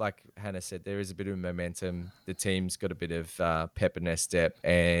think, like Hannah said, there is a bit of momentum. The team's got a bit of pep in their step,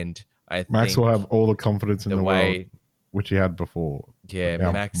 and I Max think will have all the confidence in the the way world. which he had before. Yeah,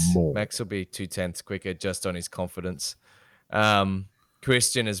 Now Max more. will be 2/10 quicker just on his confidence.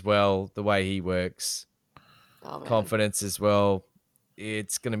 Christian as well, the way he works, Oh, man. confidence as well.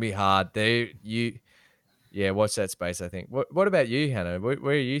 It's going to be hard. Watch that space, I think. What about you, Hannah? Where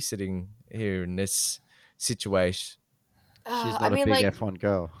are you sitting here in this situation? She's not I mean, a big like, F1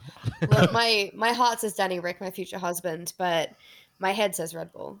 girl. look, my heart says Danny Rick, my future husband, but my head says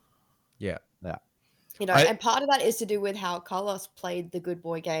Red Bull. Yeah. You know, and part of that is to do with how Carlos played the good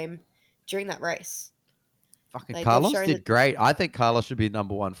boy game during that race. Fucking Like, they've Carlos shown did that- great. I think Carlos should be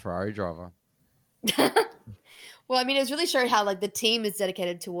 #1 Ferrari driver. Well, I mean, it's really showed how like the team is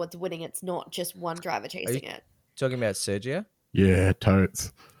dedicated towards winning. It's not just one driver chasing it. Talking about Sergio? Yeah,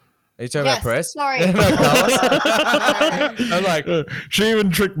 totes. Are you talking Yes, about Perez? sorry. No, Carlos? I'm like, She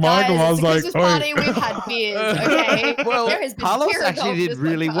even tricked Michael. Guys, I was it's a like, Christmas party. We've had beers. Okay. Well, There has been Carlos zero actually goals did this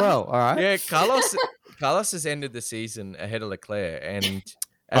really podcast. well. All right. yeah, Carlos has ended the season ahead of Leclerc, and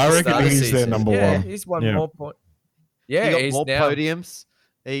at I the reckon start of the he's their season, number yeah, one. He's won Yeah. more points. Yeah, he got he's more now. podiums.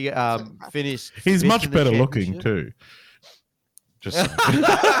 He finished. he's fifth much in the better looking championship. too. Just saying.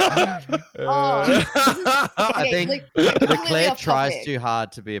 Oh, I Okay, think completely Leclerc off tries topic. too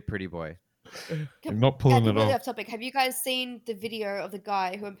hard to be a pretty boy. I'm not pulling it completely off. off topic. Have you guys seen the video of the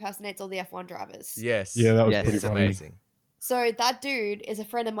guy who impersonates all the F1 drivers? yes. Yeah, that was Yes. pretty It's funny. amazing. So that dude is a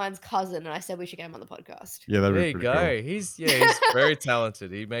friend of mine's cousin, and I said we should get him on the podcast. Yeah, that'd There be you pretty go. cool. He's very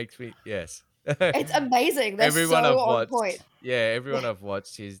talented. He makes me yes. It's amazing. They're everyone so I've on watched. point. Yeah, everyone I've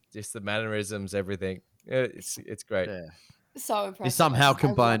watched. He's just the mannerisms, everything. Yeah, it's great. Yeah. So impressive. He somehow I love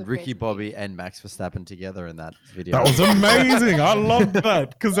combined the Ricky creativity. Bobby and Max Verstappen together in that video. That was amazing. I love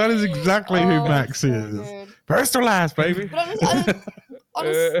that because that is exactly who Oh, Max so is. good. First or last, baby. But on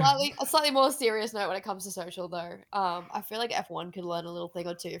a slightly more serious note, when it comes to social, though, I feel like F1 could learn a little thing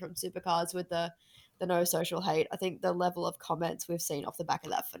or two from supercars with the no social hate. I think the level of comments we've seen off the back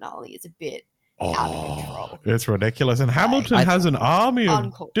of that finale is a bit out of control. It's ridiculous. And Hamilton I- has an army of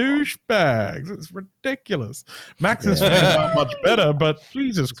Uncalled for. douchebags. It's ridiculous. Max's fans aren't much better, but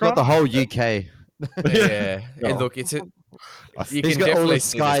Jesus It's got Christ. the whole UK. Yeah. Oh. And look, it's a you He's can got all definitely the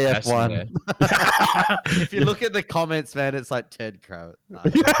see Sky this passion F1. If you look at the comments, man, it's like Ted Kravitz. No,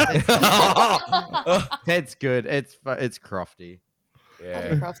 there. Ted's good. It's crofty. Yeah.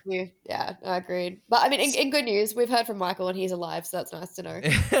 Across you. Yeah, I agreed. But I mean, in good news, we've heard from Michael and he's alive, so that's nice to know.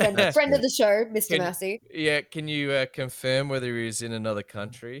 Friend of the show, Mr. Can- Massey. Yeah, can you confirm whether he's in another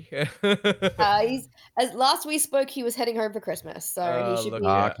country? He's as last we spoke, he was heading home for Christmas, so Oh, he should look be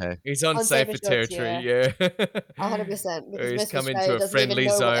Ah, Yeah. okay. He's on On safer safer shores, territory, yeah. 100%. Or because he's Mr. come Australia into a doesn't even friendly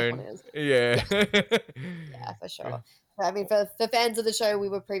know what zone. F1 is. Yeah. Yeah, for sure. I mean, for fans of the show, we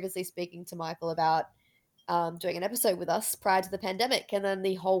were previously speaking to Michael about doing an episode with us prior to the pandemic, and then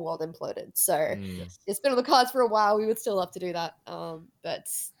the whole world imploded. So Mm. it's been on the cards for a while. We would still love to do that, but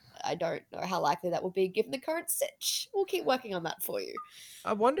I don't know how likely that will be given the current sitch. We'll keep working on that for you.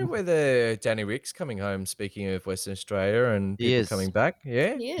 I wonder whether Danny Rick's coming home, speaking of Western Australia and He people is. coming back.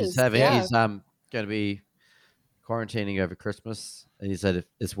 Yeah. He He's is. having. yeah. He's going to be quarantining over Christmas, and he said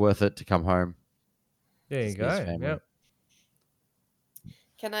it's worth it to come home. There you His go. family. Yeah.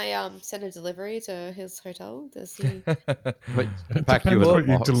 Can I send a delivery to his hotel? Does he? But It pack you depends in a what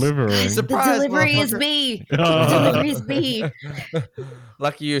you're box. delivering. Surprise, delivery is motherfucker. me. Uh, Delivery is me.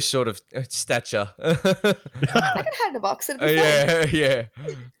 Lucky you're short of stature. I can hide in a box. It'll be fine. yeah, yeah.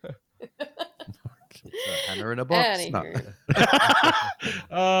 Hannah in a box. No. Anywho.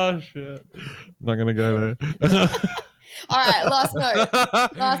 Oh shit! Not gonna go there. All right, last note.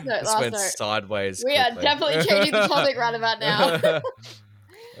 Last note, This last went note. sideways. We are quickly. definitely changing the topic right about now.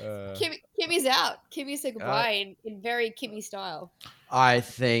 Uh, Kimmy's out. Kimmy said goodbye in very Kimmy style. I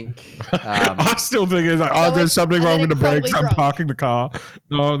think. I still think it's like, So oh, there's it's- something and wrong then with the brakes. incredibly I'm drunk. parking the car.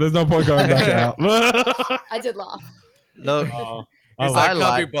 No, there's no point going back out. I did laugh. Look, I he's like- like, I can't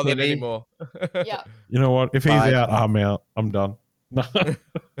like be bothered Kimmy. anymore. Yeah. you know what? If he's Bye. out, I'm out. I'm done. No.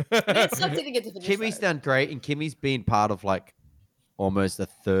 It's something to get to finish. Kimmy's though. done great, and Kimmy's been part of like almost a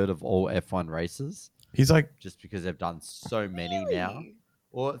third of all F1 races, He's like, just because they've done so many now. Really?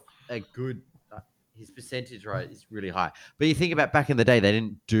 Or a good, his percentage rate is really high. But you think about back in the day, they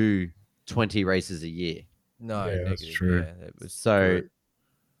didn't do 20 races a year, No, Yeah, that's negative, true. Yeah, it was so brutal.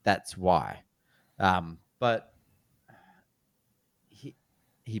 that's why. But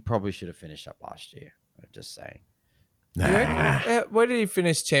he probably should have finished up last year. I'm just saying. You reckon- nah. where did he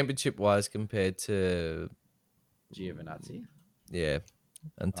finish championship wise compared to Giovinazzi. yeah,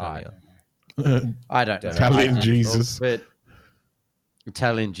 I Antonio? don't know. I don't know. Italian I- Jesus. But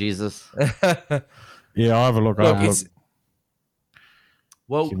Italian Jesus. Yeah, I'll have a look. Look, I'll have a it's look.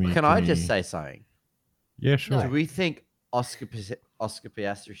 Well, Kimmy, can I just Kimmy. say something? Yeah, sure. Do we think Oscar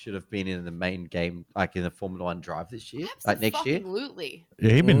Piastri should have been in the main game, like in the Formula One drive this year, like next year? Absolutely.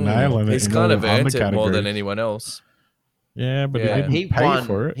 Yeah, he's been nailing it. He's in kind all of the other earned it more than categories. anyone else. Yeah, but Yeah. he didn't He pay won.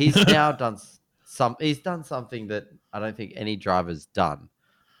 for it. He's now done He's done something that I don't think any driver's done.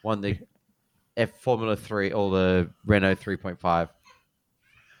 Won the Formula 3 or the Renault 3.5.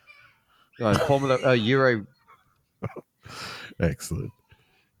 Formula Euro. Excellent.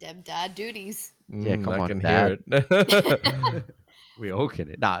 Dem dad duties. Yeah, come I on, can Dad. hear it. We all get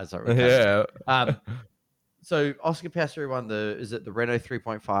it. Nah, it's not really. Yeah. So Oscar Piastri won the Renault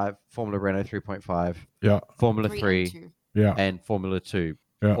 3.5, Formula Renault 3.5, Yeah, Formula 3 3, and 2. yeah. and Formula 2,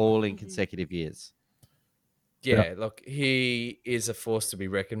 Yeah. all in consecutive years. Yeah, look, he is a force to be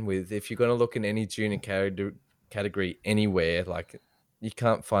reckoned with. If you're going to look in any junior category anywhere, like you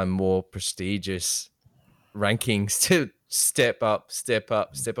can't find more prestigious rankings to step up.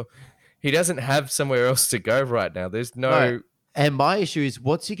 He doesn't have somewhere else to go right now. There's no. And my issue is,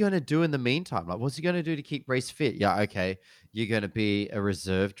 what's he going to do in the meantime? Like, what's he going to do to keep race fit? Yeah, okay, you're going to be a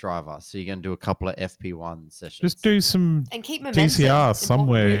reserve driver, so you're going to do a couple of FP1 sessions. Just do some And keep momentum. DCR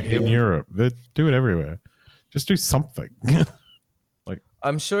somewhere Important. in Europe. They do it everywhere. Just do something.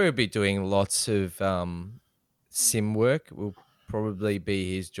 I'm sure he'll be doing lots of sim work. Will probably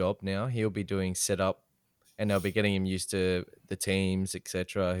be his job now. He'll be doing setup, and they'll be getting him used to the teams,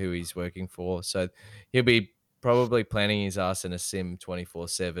 etc., who he's working for. So he'll be probably planning his ass in a sim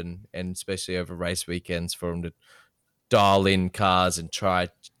 24/7, and especially over race weekends for him to dial in cars and try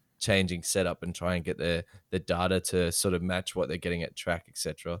changing setup and try and get the data to sort of match what they're getting at track,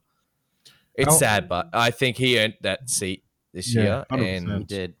 etc. It's sad, but I think he earned that seat this year, 100%. He and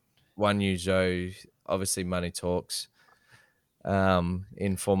did. Guan Yu Zhou, obviously money talks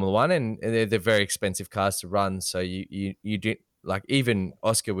in Formula One, and they're very expensive cars to run. So you do, like, even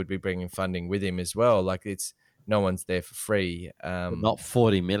Oscar would be bringing funding with him as well. Like, it's no one's there for free. But not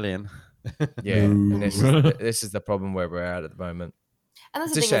 40 million. Yeah, and No. this is the problem where we're at the moment. And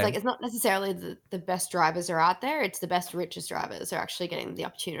that's It's the a thing, is shame. it's not necessarily the best drivers are out there. It's the best, richest drivers are actually getting the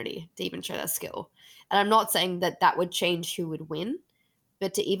opportunity to even show their skill. And I'm not saying that would change who would win,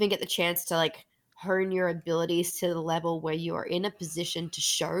 but to even get the chance to like hone your abilities to the level where you are in a position to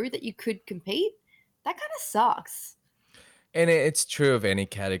show that you could compete, that kind of sucks. And it's true of any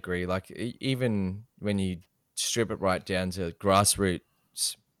category. Like, even when you strip it right down to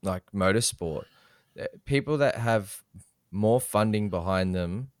grassroots, like motorsport, people that have more funding behind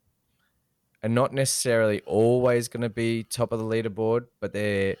them are not necessarily always going to be top of the leaderboard, but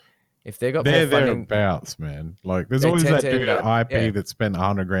if they got They're more funding, thereabouts, man. Like, there's They always tend that to dude end at up- IP yeah. that spent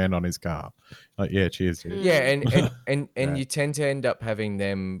 $100,000 on his car. Like, yeah, cheers, dude. yeah, and Yeah. you tend to end up having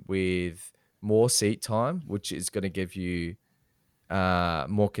them with more seat time, which is going to give you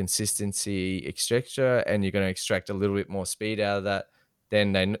more consistency, etc., and you're going to extract a little bit more speed out of that.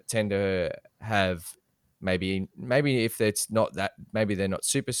 Then they tend to have maybe if it's not that, maybe they're not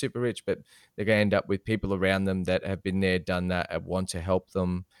super rich, but they're going to end up with people around them that have been there, done that, and want to help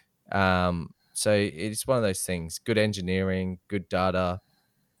them. So it's one of those things: good engineering, good data.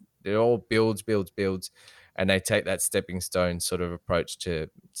 It all builds, and they take that stepping stone sort of approach to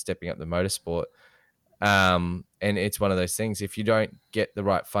stepping up the motorsport. And it's one of those things: if you don't get the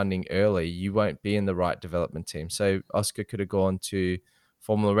right funding early, you won't be in the right development team. So Oscar could have gone to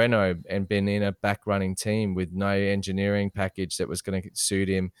Formula Renault and been in a back running team with no engineering package that was going to suit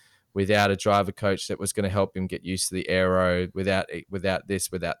him, without a driver coach that was going to help him get used to the aero, without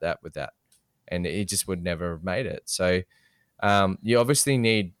this, without that, and he just would never have made it. So you obviously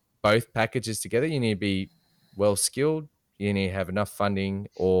need both packages together. You need to be well skilled, you need to have enough funding,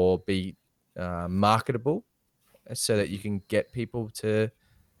 or be marketable, so that you can get people to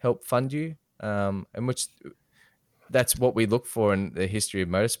help fund you, and which that's what we look for in the history of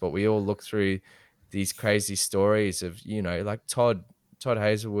motorsport. We all look through these crazy stories of, like Todd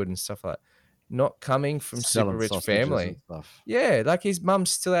Hazelwood and stuff like that, not coming from super Selling rich sausages family. and stuff. Yeah, like his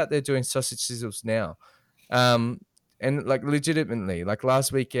mum's still out there doing sausage sizzles now. And like legitimately, like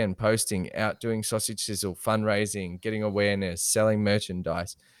last weekend, posting out doing sausage sizzle, fundraising, getting awareness, selling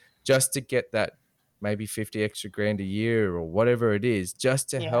merchandise, just to get that maybe 50 extra grand a year or whatever it is, just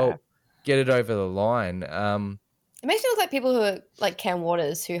to Yeah. help get it over the line. It makes me look like people who are like Cam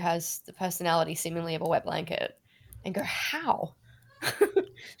Waters, who has the personality seemingly of a wet blanket, and go, how?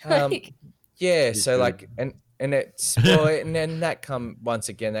 Like, Yeah, He's so good. like, and it's well, and then that come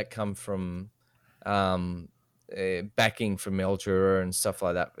from backing from Eldra and stuff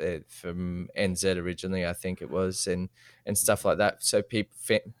like that, from NZ originally, I think it was, and stuff like that. So people,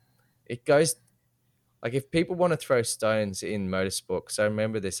 it goes like if people want to throw stones in motorsport, because I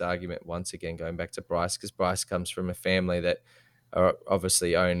remember this argument once again going back to Bryce, because Bryce comes from a family that are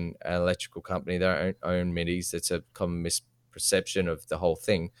obviously own an electrical company, they own middies. That's a common misperception of the whole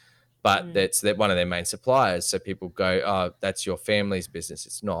thing, but that's one of their main suppliers. So people go, "Oh, that's your family's business."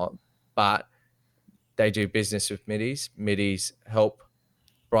 It's not, but they do business with middies. Middies help.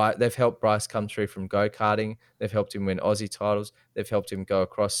 They've helped Bryce come through from go-karting. They've helped him win Aussie titles. They've helped him go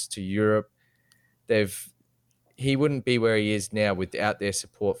across to Europe. He wouldn't be where he is now without their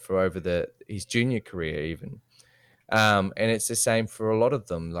support for over his junior career even. And it's the same for a lot of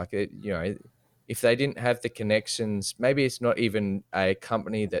them. Like, if they didn't have the connections, maybe it's not even a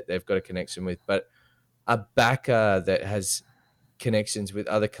company that they've got a connection with, but a backer that has connections with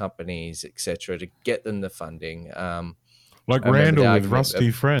other companies, etc., to get them the funding. Like I remember the Randall with argument Rusty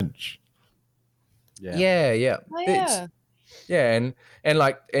of- French. Yeah. Oh, yeah.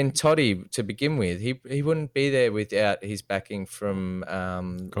 And Toddy to begin with, he wouldn't be there without his backing from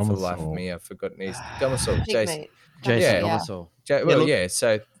for the life of Gomersall. me, I've forgotten his Gomersall, Jason. Pigmate. Jason Yeah. Gomersall. Well, look,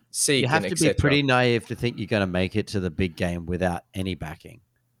 so Seek You have and to be etc. pretty naive to think you're going to make it to the big game without any backing.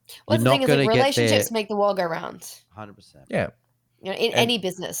 Well, You're the thing not is, going like, to get relationships there make the world go round. 100%. Yeah, You know, in any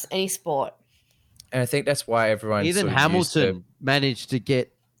business, any sport. and I think that's why everyone. Ethan sort of used to- Hamilton managed to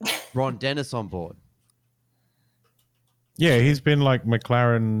get Ron Dennis on board. Yeah, he's been like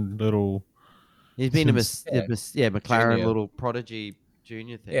McLaren little. He's been Since- McLaren Junior. little prodigy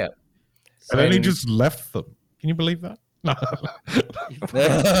junior thing. Yeah. And then he And- just left them. Can you believe that? No.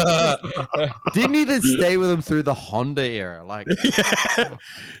 Didn't even stay with him through the Honda era. Like,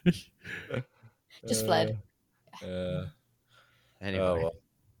 Just fled. anyway. Oh, well.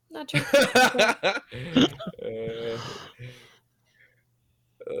 Not true.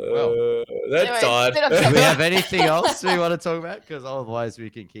 That Anyway, died. bit of- Do we have anything else we want to talk about? Because otherwise we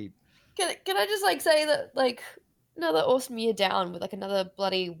can keep. Can I just say that another awesome year down with another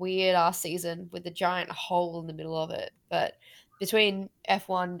bloody weird ass season with a giant hole in the middle of it. But between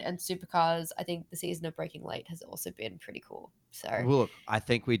F1 and supercars, I think the season of Breaking Late has also been pretty cool. So Well, look, I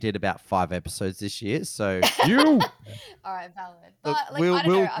think we did about 5 episodes this year, so You. all right, valid. Look, But we'll- I don't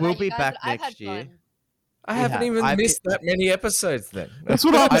know we'll- about we'll you be guys, back but I've next had year. fun. I haven't even I've missed that many episodes then. That's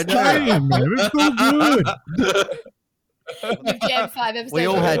what I was saying, man. It's so good. We've jammed 5 episodes. we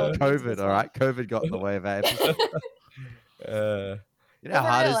all had of COVID, all right? COVID got in the way of our episode. You know how For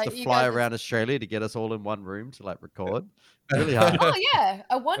hard it real, is like, to you fly guys- around Australia to get us all in one room to record? Really hard. Oh yeah,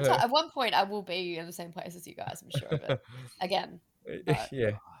 at one point I will be in the same place as you guys. I'm sure of it. Again, But-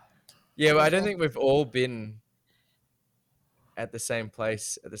 Yeah, but I don't think we've all been at the same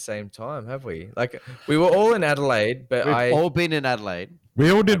place at the same time, have we? Like, we were all in Adelaide, but We've all been in Adelaide.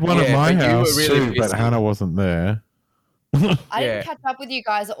 We all did one at Yeah, my but you were house really too, but busy. Hannah wasn't there. I Yeah. didn't catch up with you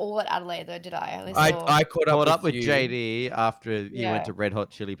guys all at Adelaide though, did I? Only saw- I caught Caught up with you. JD after you Yeah. went to Red Hot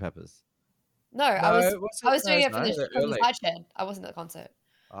Chili Peppers. No, I was doing it no, from no, the early. side shed. I wasn't at the concert.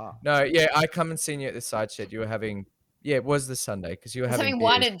 Ah. No, yeah, I come and seen you at the side shed. You were having, it was the Sunday because you were I was having having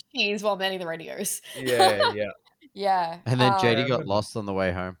wine beers. and cheese while manning the radios. Yeah. Yeah. And then JD remember. got lost on the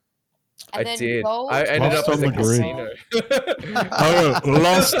way home. and I then did. Roll- I ended Lost up on at the the casino. Oh,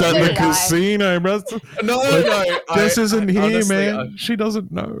 lost at So the did I. casino, bro. No. Jess isn't here, honestly, man. She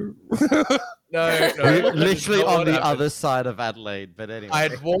doesn't know. No. We're literally Not on what the happened. other side of Adelaide, but anyway. I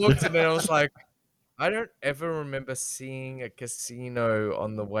had walked and then I was like, I don't ever remember seeing a casino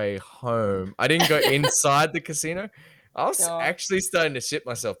on the way home. I didn't go inside the casino. I was Yeah. actually starting to shit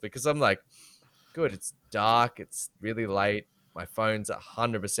myself because I'm like, good, it's dark, it's really late. My phone's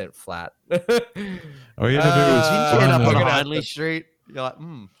 100% flat. All you had to do was You Uh, get find up I'm on gonna have Hindley to- Street. You're like,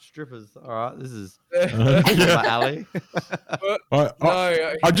 strippers. All right, this is Yeah. my alley.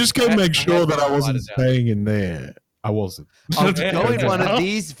 I just go I- make I sure had that to I write wasn't it down. staying in there. I wasn't. I'll Yeah. go in one of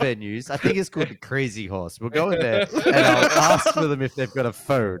these venues. I think it's called the Crazy Horse. We'll go in there and I'll ask for them if they've got a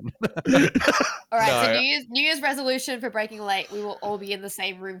phone. All right, so No. New Year's resolution for Breaking Late. We will all be in the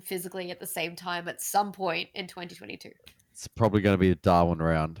same room physically at the same time at some point in 2022. It's probably going to be a Darwin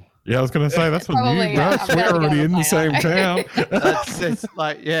round. Yeah, I was going to say, that's on Probably, you, yeah. bro. I'm We're gonna be already on in the the same plane, town. That's it's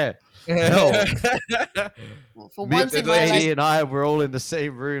like, yeah. Well, for Me, once in my JD life, and I were all in the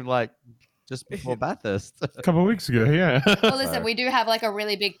same room, just before Bathurst. A couple of weeks ago, yeah. well, listen, we do have a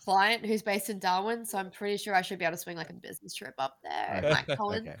really big client who's based in Darwin, so I'm pretty sure I should be able to swing a business trip up there. It might Okay.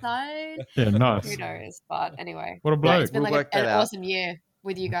 coincide. Yeah, nice. Who knows? But anyway, What a yeah, bloke. it's been We'll an work that out. awesome year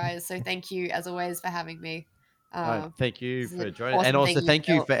with you guys. So thank you as always for having me. No, thank you this is for an joining, awesome and also thing you've thank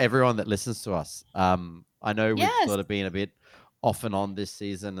you built. for everyone that listens to us. I know we've Yes. sort of been a bit off and on this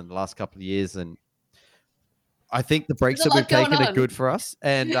season and the last couple of years, and I think the breaks There's that a we've lot going taken are on. good for us,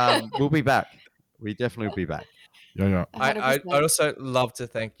 and we'll be back. we definitely will be back. Yeah. I'd 100%. also love to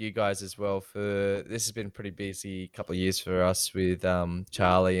thank you guys as well for this has been a pretty busy couple of years for us with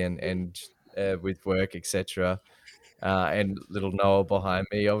Charlie and with work, etc. And little Noah behind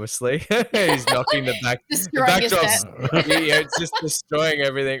me, obviously. He's knocking the Destroying your backdrop's set. yeah, it's just destroying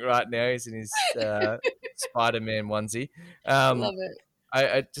everything right now. He's in his Spider-Man onesie. Love it.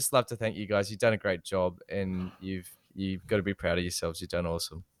 I just love to thank you guys. You've done a great job, and you've got to be proud of yourselves. You've done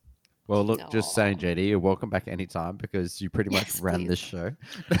awesome. Well, look, just saying, Aw. JD, you're welcome back anytime because you pretty much Yes, ran please. this show.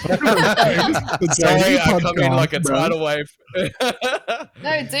 Sorry, I come in like a tidal wave.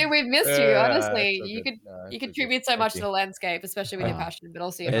 No, dude, we've missed you. Honestly, it's all you good. No, it's all good. contribute so Thank much you. to the landscape, especially with your passion, but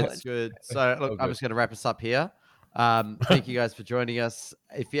also your It's knowledge. good. So, look, All I'm good. just going to wrap us up here. Thank you guys for joining us.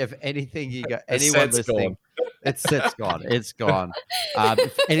 If you have anything, you got The anyone set's listening, it's gone. It's gone.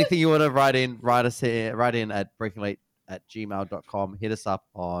 If anything you want to write in at breakinglate@gmail.com. Hit us up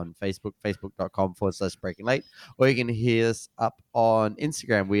on Facebook, facebook.com/breakinglate, or you can hit us up on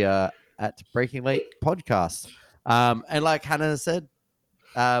Instagram. We are at Breaking Late Podcast. And like Hannah said,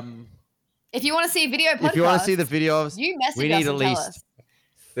 If you want to see video podcasts, if you want to see the videos, you message we us need and at tell least us.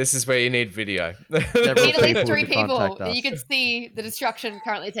 This is where you need video. We several need at least people 3 to people contact that you us. can see the destruction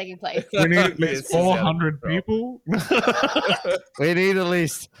currently taking place. We need at This least is out of 400 control. people. We need at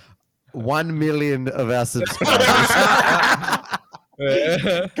least 1 million of our subscribers.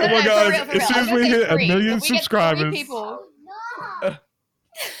 Come on, guys. As soon as we hit 1 million subscribers. 3 people.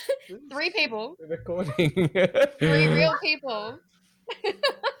 3 people. Recording. 3 real people.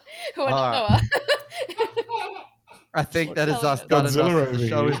 Who are not All Noah. I think that is us done. and Godzilla dusted. The over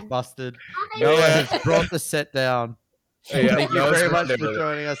show here. is busted. Noah has brought the set down. Yeah, Thank you that was very much good, for everyone.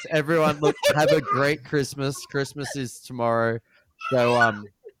 joining us, everyone. Look, have a great Christmas. Christmas is tomorrow, so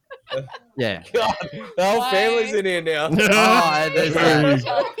yeah. God, the whole Bye. family's in here now. Oh, and there's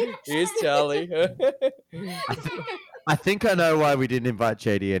that. Here's Charlie. I think I know why we didn't invite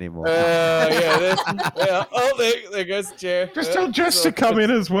JD anymore. Yeah. Oh, there goes the chair. Just tell Jess to come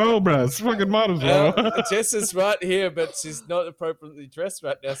in as well, bro. It's fucking might as well. Jess is right here, but she's not appropriately dressed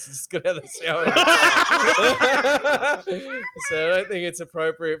right now. She's got out of the shower. So I don't think it's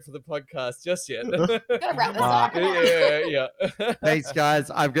appropriate for the podcast just yet. Gotta wrap this up. Yeah. Thanks, guys.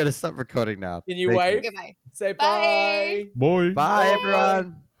 I'm gonna stop recording now. Can you Thank wave? Goodbye. Say Bye. bye. Boy. Bye,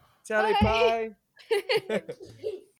 everyone. Charlie, Bye. bye.